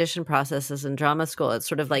those audition processes in drama school, it's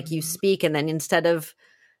sort of like you speak and then instead of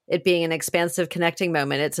it being an expansive connecting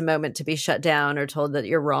moment, it's a moment to be shut down or told that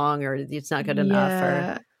you're wrong or it's not good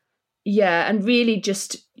enough. Yeah, and really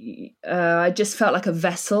just, I just felt like a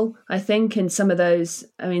vessel, I think, in some of those.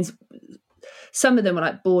 I mean, some of them were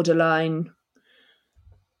like borderline,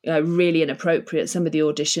 really inappropriate, some of the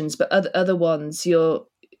auditions, but other ones,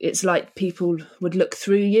 it's like people would look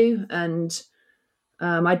through you. And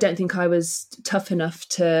I don't think I was tough enough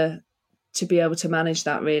to be able to manage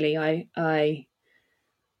that, really. I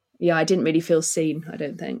didn't really feel seen, I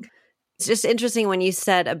don't think. It's just interesting when you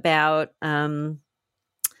said about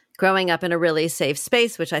growing up in a really safe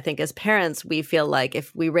space, which I think as parents, we feel like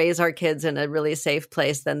if we raise our kids in a really safe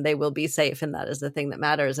place, then they will be safe. And that is the thing that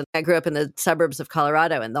matters. And I grew up in the suburbs of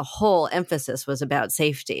Colorado and the whole emphasis was about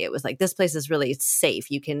safety. It was like, this place is really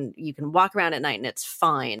safe. You can walk around at night and it's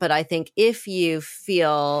fine. But I think if you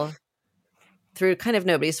feel, through kind of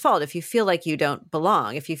nobody's fault, if you feel like you don't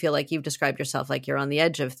belong, if you feel like you've described yourself like you're on the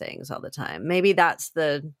edge of things all the time, maybe that's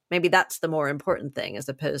the more important thing as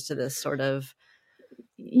opposed to this sort of...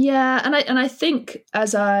 Yeah, and I think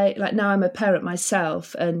as now I'm a parent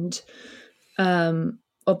myself, and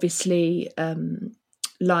obviously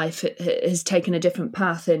life has taken a different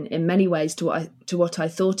path in many ways to what I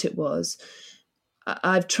thought it was.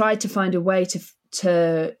 I've tried to find a way to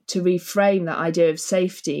reframe that idea of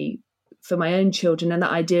safety for my own children and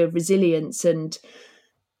that idea of resilience. And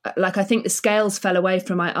I think the scales fell away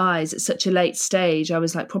from my eyes at such a late stage. I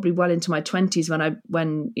was like probably well into my 20s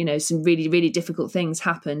when some really, really difficult things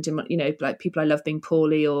happened, and like people I love being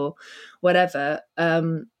poorly or whatever,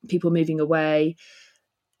 people moving away,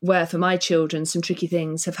 where for my children some tricky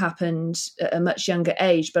things have happened at a much younger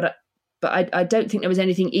age. But I don't think there was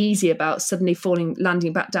anything easy about suddenly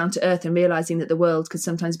landing back down to earth and realizing that the world could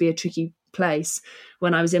sometimes be a tricky place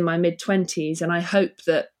when I was in my mid-20s. And I hope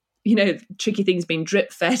that tricky things being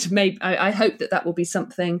drip fed. Maybe I hope that will be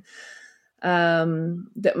something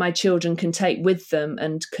that my children can take with them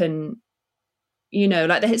and can,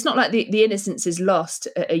 it's not like the innocence is lost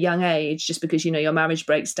at a young age just because, your marriage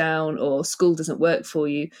breaks down or school doesn't work for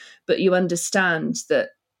you, but you understand that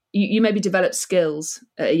you maybe develop skills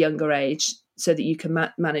at a younger age so that you can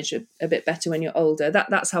manage a bit better when you're older.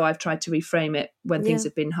 That's how I've tried to reframe it when things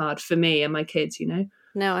have been hard for me and my kids,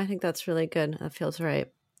 No, I think that's really good. That feels right.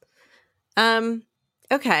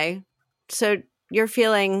 Okay. So you're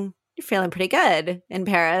feeling pretty good in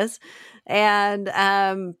Paris and,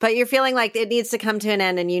 but you're feeling like it needs to come to an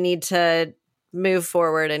end and you need to move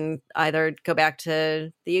forward and either go back to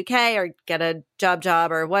the UK or get a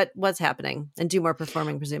job or what's happening and do more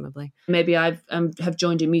performing, presumably. Maybe I have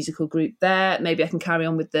joined a musical group there. Maybe I can carry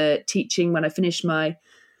on with the teaching when I finish my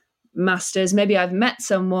master's. Maybe I've met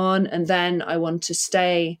someone and then I want to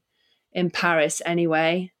stay in Paris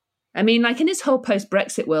anyway. I mean, like in this whole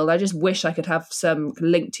post-Brexit world, I just wish I could have some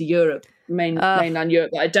link to Europe, mainland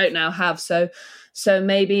Europe, that I don't now have. So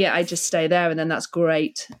maybe I just stay there and then that's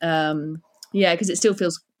great. Because it still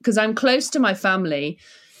feels, because I'm close to my family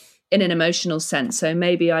in an emotional sense. So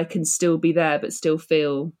maybe I can still be there, but still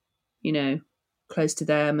feel, close to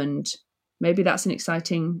them. And maybe that's an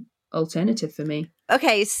exciting alternative for me.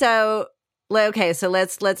 Okay. So let's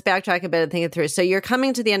backtrack a bit and think it through. So you're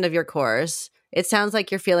coming to the end of your course. It sounds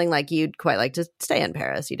like you're feeling like you'd quite like to stay in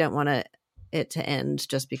Paris. You don't want it to end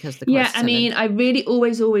just because the course. Yeah, I mean, I really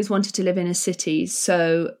always wanted to live in a city.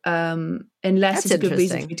 So unless it's a good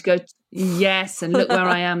reason for me to go, yes, and look where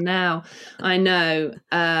I am now. I know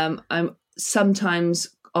I'm sometimes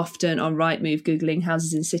often on Rightmove Googling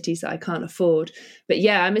houses in cities that I can't afford. But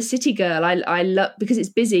yeah, I'm a city girl. I love, because it's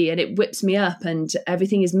busy and it whips me up and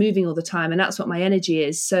everything is moving all the time, and that's what my energy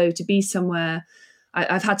is. So to be somewhere,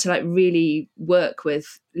 I've had to like really work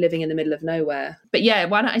with living in the middle of nowhere. But yeah,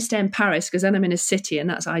 why don't I stay in Paris? Because then I'm in a city and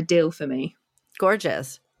that's ideal for me.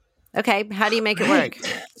 Gorgeous. Okay, how do you make it work?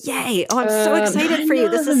 Yay. Oh, I'm so excited for you.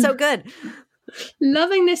 This is so good.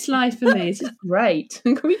 Loving this life for me. This is great.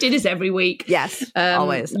 We do this every week. Yes,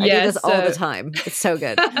 always. I do this all the time. It's so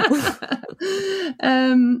good.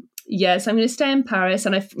 Yes, I'm going to stay in Paris.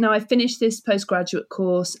 And I've finished this postgraduate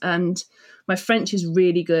course, and my French is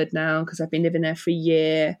really good now because I've been living there for a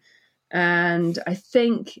year. And I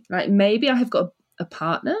think like maybe I have got a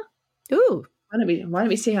partner. Ooh. Why don't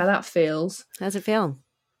we see how that feels? How's it feel?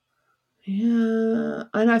 Yeah,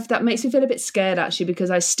 and that makes me feel a bit scared actually,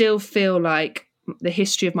 because I still feel like the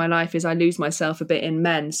history of my life is I lose myself a bit in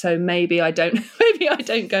men. So maybe I don't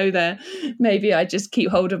go there. Maybe I just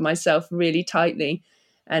keep hold of myself really tightly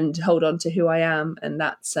and hold on to who I am, and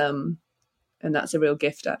that's a real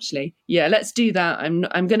gift actually. Yeah, let's do that.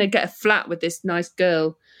 I'm going to get a flat with this nice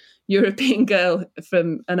girl, European girl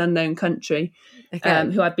from an unknown country,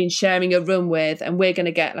 who I've been sharing a room with, and we're going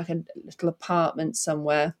to get like a little apartment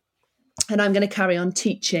somewhere. And I'm going to carry on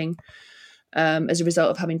teaching as a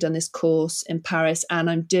result of having done this course in Paris. And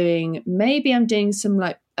I'm doing some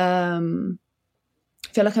like, I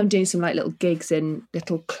feel like I'm doing some like little gigs in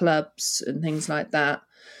little clubs and things like that,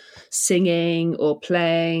 singing or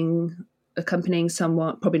playing, accompanying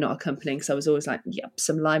someone, probably not accompanying, because I was always like, yep,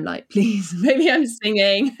 some limelight, please. Maybe I'm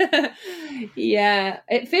singing. Yeah,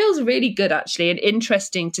 it feels really good actually, and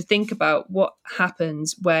interesting to think about what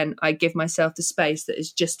happens when I give myself the space that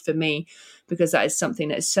is just for me, because that is something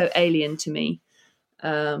that is so alien to me.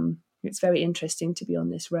 It's very interesting to be on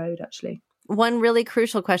this road actually. One really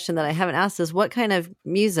crucial question that I haven't asked is, what kind of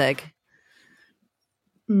music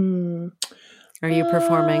are you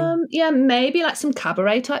performing? Yeah, maybe like some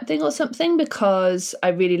cabaret type thing or something, because I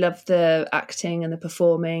really love the acting and the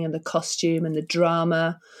performing and the costume and the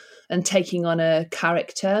drama and taking on a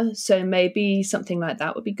character. So maybe something like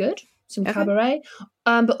that would be good. Some cabaret.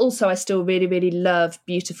 But also I still really, really love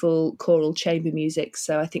beautiful choral chamber music.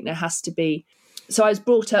 So I think there has to be. So I was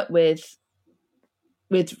brought up with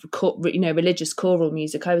religious choral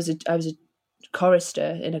music. I was a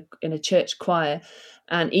chorister in a church choir.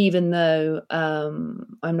 And even though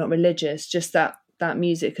I'm not religious, just that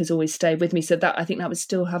music has always stayed with me. So that I think that would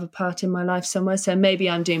still have a part in my life somewhere. So maybe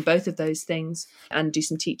I'm doing both of those things and do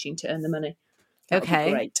some teaching to earn the money. That would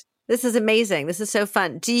be great. This is amazing. This is so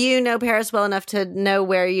fun. Do you know Paris well enough to know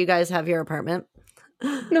where you guys have your apartment?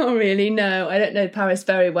 Not really, no. I don't know Paris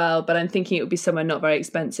very well, but I'm thinking it would be somewhere not very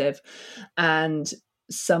expensive and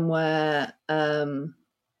somewhere that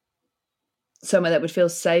would feel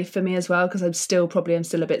safe for me as well, because I'm still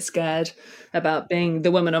a bit scared about being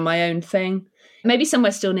the woman on my own thing. Maybe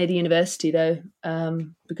somewhere still near the university though,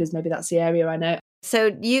 because maybe that's the area I know.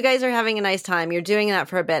 So you guys are having a nice time. You're doing that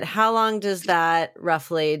for a bit. How long does that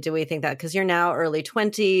roughly, do we think that? Because you're now early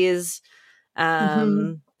 20s.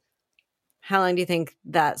 How long do you think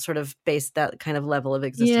that sort of that kind of level of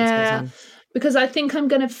existence goes on? Because I think I'm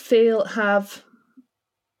going to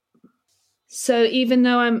so even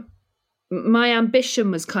though my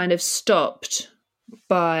ambition was kind of stopped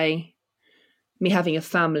by me having a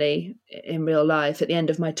family in real life at the end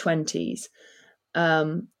of my 20s.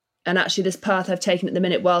 And actually this path I've taken at the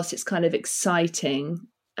minute, whilst it's kind of exciting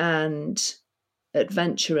and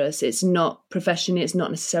adventurous, it's not professionally, it's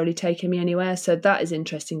not necessarily taking me anywhere. So that is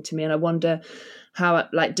interesting to me. And I wonder how,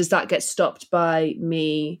 does that get stopped by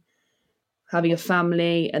me having a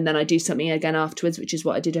family and then I do something again afterwards, which is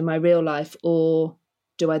what I did in my real life? Or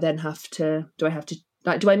do I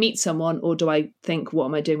meet someone, or do I think, what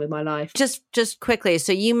am I doing with my life? Just quickly.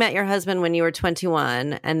 So you met your husband when you were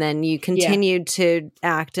 21 and then you continued to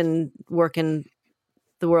act and work in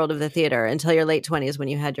the world of the theater until your late 20s when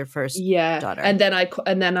you had your first daughter. And then I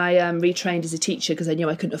retrained as a teacher because I knew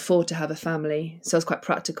I couldn't afford to have a family. So I was quite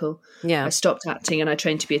practical. Yeah. I stopped acting and I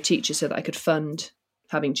trained to be a teacher so that I could fund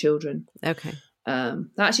having children. Okay. That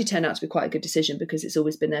actually turned out to be quite a good decision because it's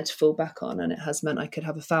always been there to fall back on, and it has meant I could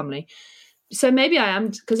have a family. So maybe I am,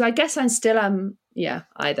 because I guess I still am,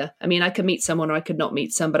 either. I mean, I could meet someone or I could not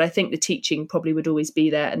meet some, but I think the teaching probably would always be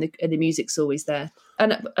there, and the music's always there.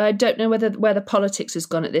 And I don't know where the politics has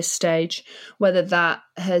gone at this stage, whether that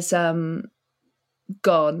has gone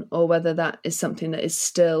or whether that is something that is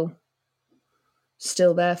still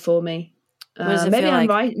there for me. Maybe I'm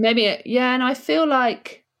right. Maybe, and I feel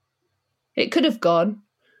like it could have gone,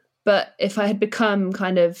 But if I had become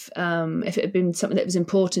kind of, if it had been something that was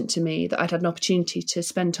important to me that I'd had an opportunity to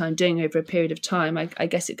spend time doing over a period of time, I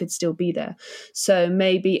guess it could still be there. So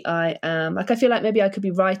maybe I am, like, I feel like maybe I could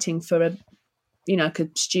be writing for a, like a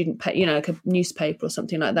student, like a newspaper or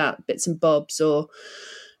something like that, bits and bobs, or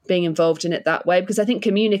being involved in it that way, because I think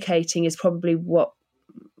communicating is probably what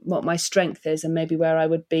my strength is, and maybe where I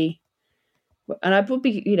would be. And I would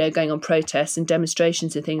be, going on protests and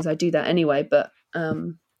demonstrations and things. I do that anyway, but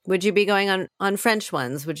would you be going on French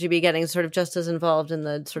ones? Would you be getting sort of just as involved in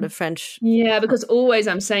the sort of French? Yeah, because always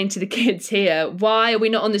I'm saying to the kids here, why are we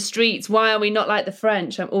not on the streets? Why are we not like the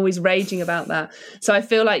French? I'm always raging about that. So I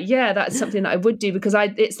feel like, yeah, that's something that I would do, because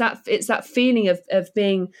it's that feeling of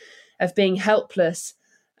being helpless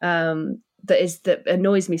that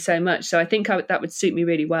annoys me so much. So I think that would suit me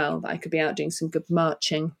really well, that I could be out doing some good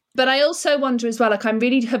marching. But I also wonder as well, like, I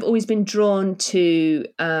really have always been drawn to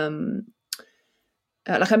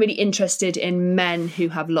like, I'm really interested in men who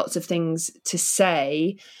have lots of things to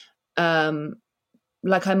say.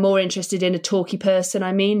 Like, I'm more interested in a talky person,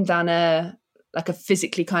 than a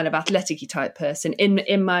physically kind of athletic-y type person.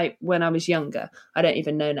 When I was younger, I don't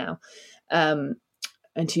even know now. And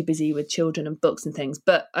too busy with children and books and things.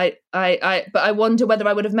 But I wonder whether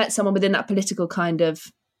I would have met someone within that political kind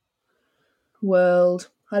of world.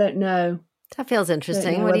 I don't know. That feels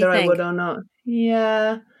interesting. What do you think? Whether I would or not.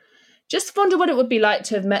 Yeah. Just wonder what it would be like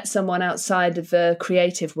to have met someone outside of the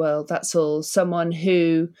creative world, that's all. Someone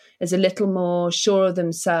who is a little more sure of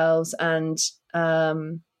themselves and,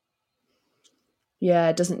 doesn't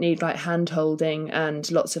need like hand-holding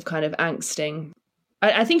and lots of kind of angsting.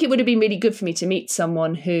 I think it would have been really good for me to meet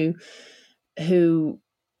someone who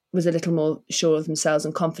was a little more sure of themselves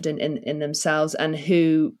and confident in themselves, and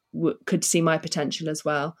who could see my potential as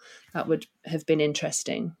well. That would have been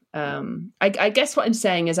interesting. I guess what I'm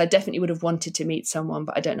saying is I definitely would have wanted to meet someone,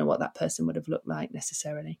 but I don't know what that person would have looked like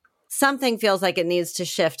necessarily. Something feels like it needs to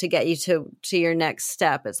shift to get you to your next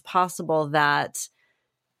step. It's possible that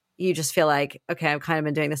you just feel like, okay, I've kind of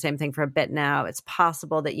been doing the same thing for a bit now. It's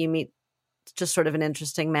possible that you meet just sort of an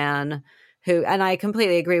interesting man who, and I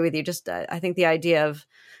completely agree with you. Just, I think the idea of,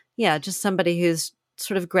 just somebody who's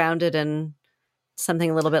sort of grounded in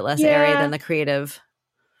something a little bit less airy than the creative.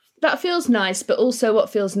 That feels nice, but also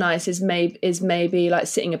what feels nice is maybe like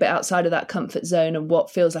sitting a bit outside of that comfort zone and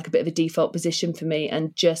what feels like a bit of a default position for me,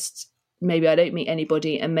 and just maybe I don't meet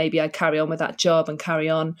anybody, and maybe I carry on with that job and carry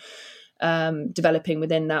on developing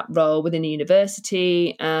within that role within the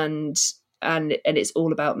university, and it's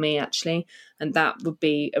all about me, actually, and that would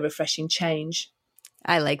be a refreshing change.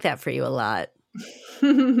 I like that for you a lot.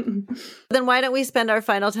 Then why don't we spend our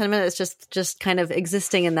final 10 minutes just kind of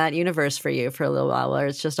existing in that universe for you for a little while, where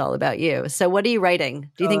it's just all about you. So what are you writing?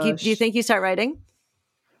 Do you think you start writing?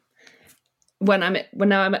 Now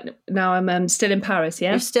I'm still in Paris,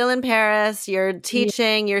 yeah? You're still in Paris, you're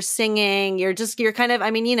teaching, you're singing, you're kind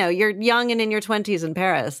of, you're young and in your 20s in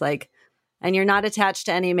Paris, like, and you're not attached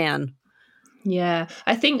to any man. Yeah,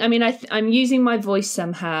 I think, I'm using my voice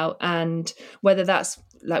somehow, and whether that's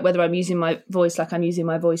like, whether I'm using my voice like I'm using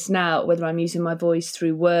my voice now, whether I'm using my voice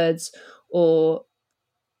through words, or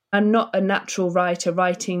I'm not a natural writer.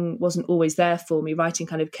 Writing wasn't always there for me. Writing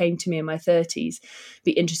kind of came to me in my 30s.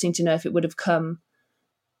 Be interesting to know if it would have come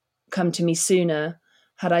to me sooner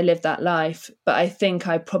had I lived that life. But I think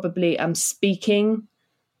I probably am speaking,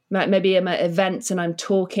 maybe I'm at events and I'm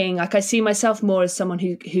talking. Like, I see myself more as someone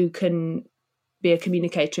who can be a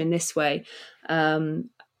communicator in this way.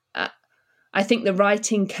 I think the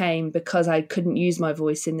writing came because I couldn't use my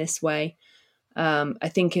voice in this way. I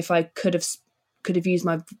think if I could have used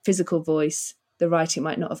my physical voice, the writing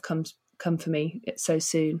might not have come for me so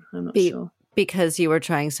soon. I'm not sure. Because you were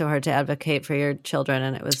trying so hard to advocate for your children,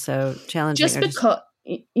 and it was so challenging. Because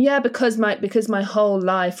my whole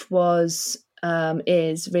life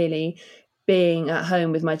is really being at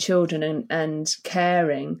home with my children and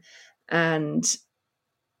caring, and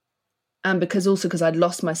because I'd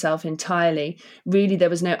lost myself entirely. Really, there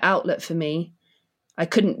was no outlet for me. I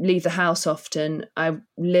couldn't leave the house often. I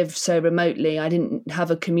lived so remotely. I didn't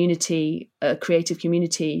have a creative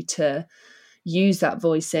community to use that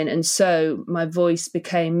voice in. And so my voice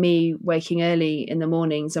became me waking early in the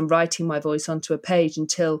mornings and writing my voice onto a page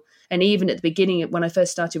and even at the beginning, when I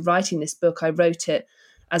first started writing this book, I wrote it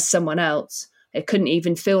as someone else. It couldn't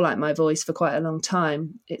even feel like my voice for quite a long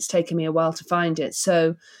time. It's taken me a while to find it.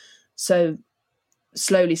 So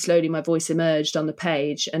slowly my voice emerged on the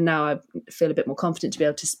page, and now I feel a bit more confident to be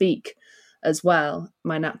able to speak as well.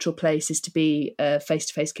 My natural place is to be a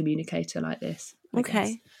face-to-face communicator like this.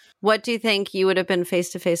 Okay. What do you think you would have been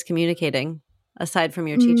face-to-face communicating aside from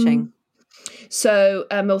your teaching? So,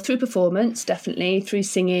 well, through performance, definitely, through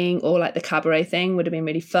singing, or like the cabaret thing would have been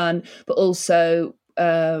really fun, but also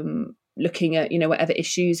looking at, whatever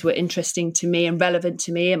issues were interesting to me and relevant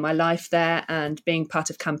to me in my life there, and being part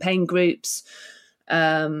of campaign groups.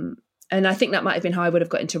 And I think that might have been how I would have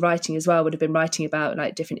got into writing as well, would have been writing about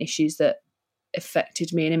like different issues that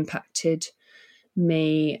affected me and impacted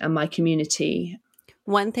me and my community.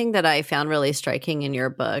 One thing that I found really striking in your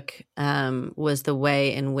book was the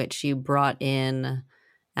way in which you brought in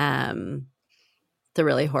the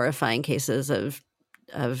really horrifying cases of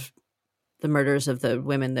the murders of the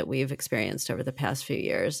women that we've experienced over the past few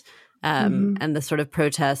years, and the sort of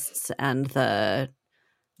protests and then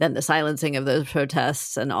the silencing of those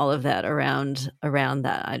protests and all of that around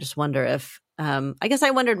that. I just wonder if I guess I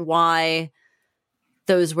wondered why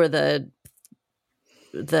those were the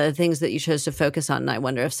things that you chose to focus on. And I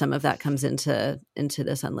wonder if some of that comes into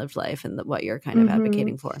this unlived life and what you're kind of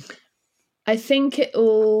advocating for. I think it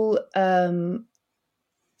all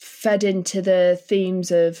fed into the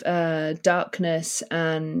themes of darkness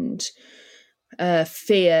and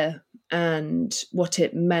fear, and what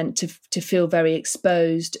it meant to feel very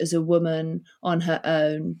exposed as a woman on her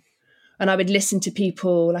own. And I would listen to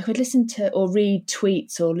people, like I'd listen to or read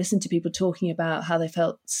tweets or listen to people talking about how they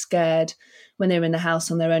felt scared when they were in the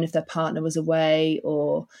house on their own if their partner was away,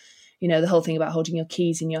 or, the whole thing about holding your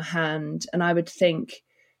keys in your hand. And I would think,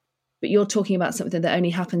 but you're talking about something that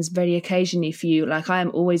only happens very occasionally for you. Like, I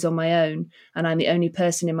am always on my own, and I'm the only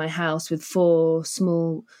person in my house with 4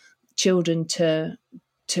 small children to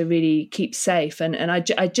really keep safe. And I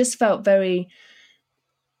just felt like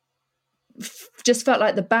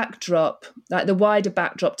the backdrop, like the wider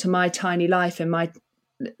backdrop to my tiny life in my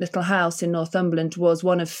little house in Northumberland was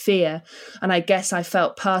one of fear. And I guess I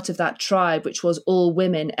felt part of that tribe, which was all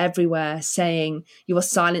women everywhere saying, you are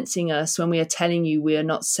silencing us when we are telling you we are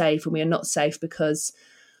not safe, and we are not safe because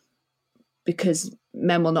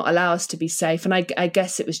men will not allow us to be safe. And I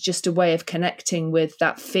guess it was just a way of connecting with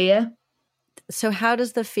that fear. So how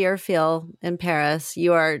does the fear feel in Paris?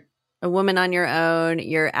 You are a woman on your own.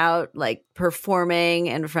 You're out like performing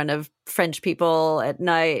in front of French people at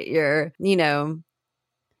night. You're,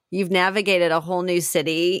 you've navigated a whole new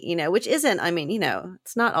city, which isn't,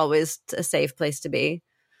 it's not always a safe place to be.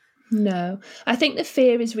 No, I think the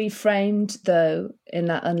fear is reframed though in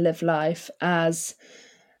that unlived life as,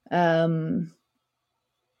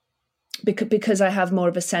 because I have more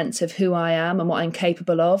of a sense of who I am and what I'm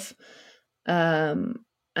capable of. And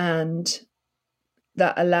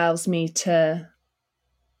that allows me to,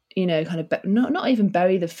 kind of not even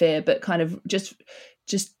bury the fear, but kind of just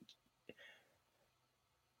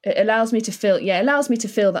it allows me to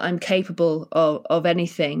feel that I'm capable of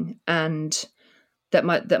anything, and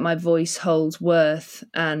that my voice holds worth.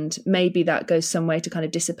 And maybe that goes some way to kind of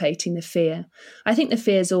dissipating the fear. I think the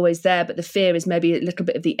fear is always there, but the fear is maybe a little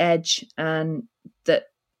bit of the edge, and that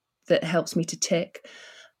helps me to tick.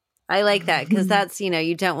 I like that, because that's,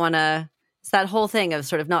 you don't want to, it's that whole thing of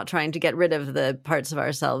sort of not trying to get rid of the parts of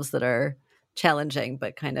ourselves that are challenging,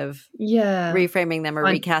 but kind of reframing them or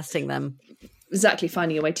recasting them. Exactly,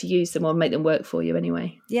 finding a way to use them or make them work for you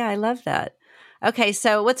anyway. Yeah, I love that. Okay,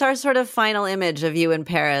 so what's our sort of final image of you in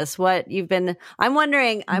Paris? What you've been,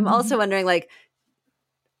 I'm also wondering, like,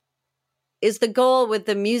 is the goal with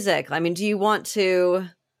the music? Do you want to,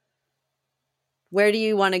 where do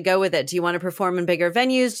you want to go with it? Do you want to perform in bigger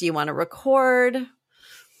venues? Do you want to record?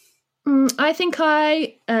 I think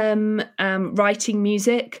I am writing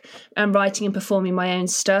music and writing and performing my own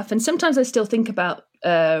stuff. And sometimes I still think about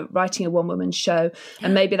writing a one-woman show,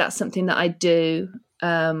 and maybe that's something that I do.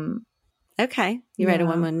 Okay. You write a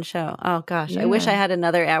one-woman show. Oh, gosh. Yeah. I wish I had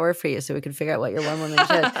another hour for you so we could figure out what your one-woman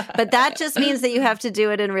show is. But that just means that you have to do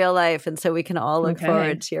it in real life, and so we can all look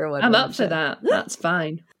forward to your one-woman show. I'm up for that. That's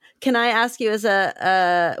fine. Can I ask you as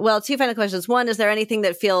two final questions. One, is there anything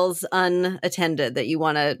that feels unattended that you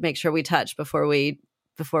want to make sure we touch before we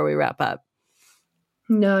wrap up?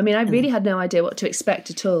 No, I really had no idea what to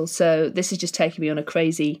expect at all. So this is just taking me on a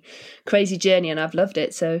crazy, crazy journey, and I've loved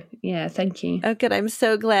it. So yeah, thank you. Oh, good. I'm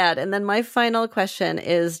so glad. And then my final question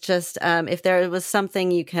is just if there was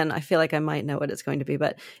something I feel like I might know what it's going to be,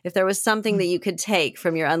 but if there was something that you could take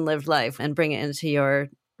from your unlived life and bring it into your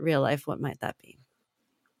real life, what might that be?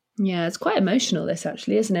 Yeah, it's quite emotional, this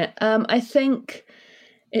actually, isn't it? I think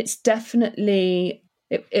it's definitely,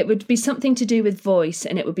 it would be something to do with voice,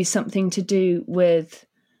 and it would be something to do with,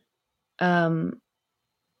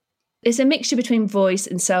 it's a mixture between voice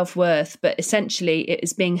and self-worth, but essentially it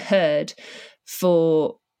is being heard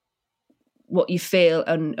for what you feel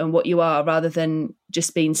and what you are, rather than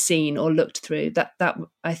just being seen or looked through. That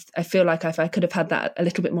I feel like if I could have had that, a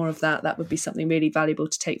little bit more of that, that would be something really valuable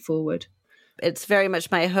to take forward. It's very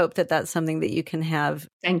much my hope that that's something that you can have.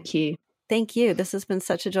 Thank you. Thank you. This has been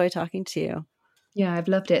such a joy talking to you. Yeah, I've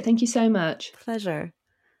loved it. Thank you so much. Pleasure.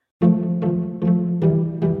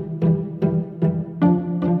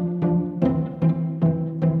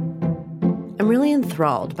 I'm really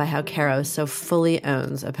enthralled by how Caro so fully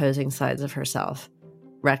owns opposing sides of herself.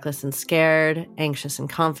 Reckless and scared, anxious and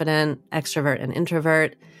confident, extrovert and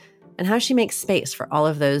introvert, and how she makes space for all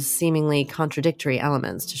of those seemingly contradictory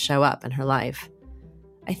elements to show up in her life.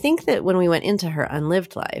 I think that when we went into her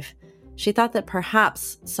unlived life, she thought that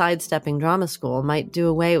perhaps sidestepping drama school might do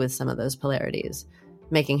away with some of those polarities,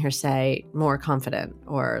 making her, say, more confident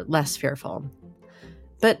or less fearful.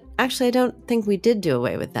 But actually, I don't think we did do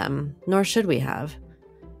away with them, nor should we have.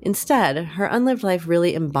 Instead, her unlived life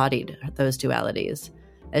really embodied those dualities,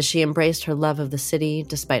 as she embraced her love of the city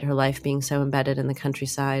despite her life being so embedded in the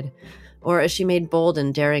countryside, or as she made bold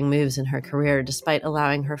and daring moves in her career despite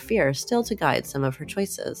allowing her fear still to guide some of her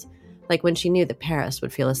choices, like when she knew that Paris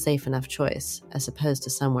would feel a safe enough choice, as opposed to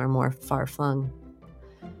somewhere more far-flung.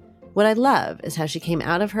 What I love is how she came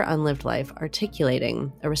out of her unlived life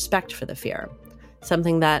articulating a respect for the fear,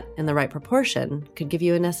 something that, in the right proportion, could give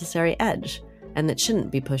you a necessary edge, and that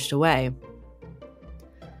shouldn't be pushed away.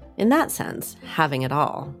 In that sense, having it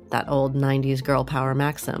all, that old 90s girl power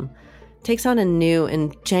maxim, takes on a new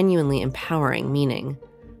and genuinely empowering meaning.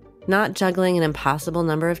 Not juggling an impossible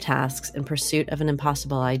number of tasks in pursuit of an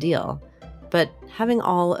impossible ideal, but having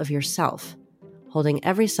all of yourself, holding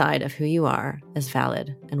every side of who you are as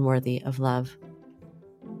valid and worthy of love.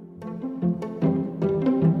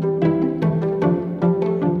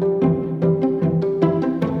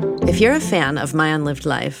 If you're a fan of My Unlived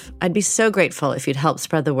Life, I'd be so grateful if you'd help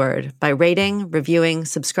spread the word by rating, reviewing,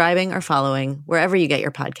 subscribing, or following wherever you get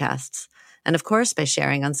your podcasts. And of course, by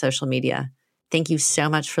sharing on social media. Thank you so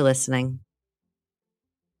much for listening.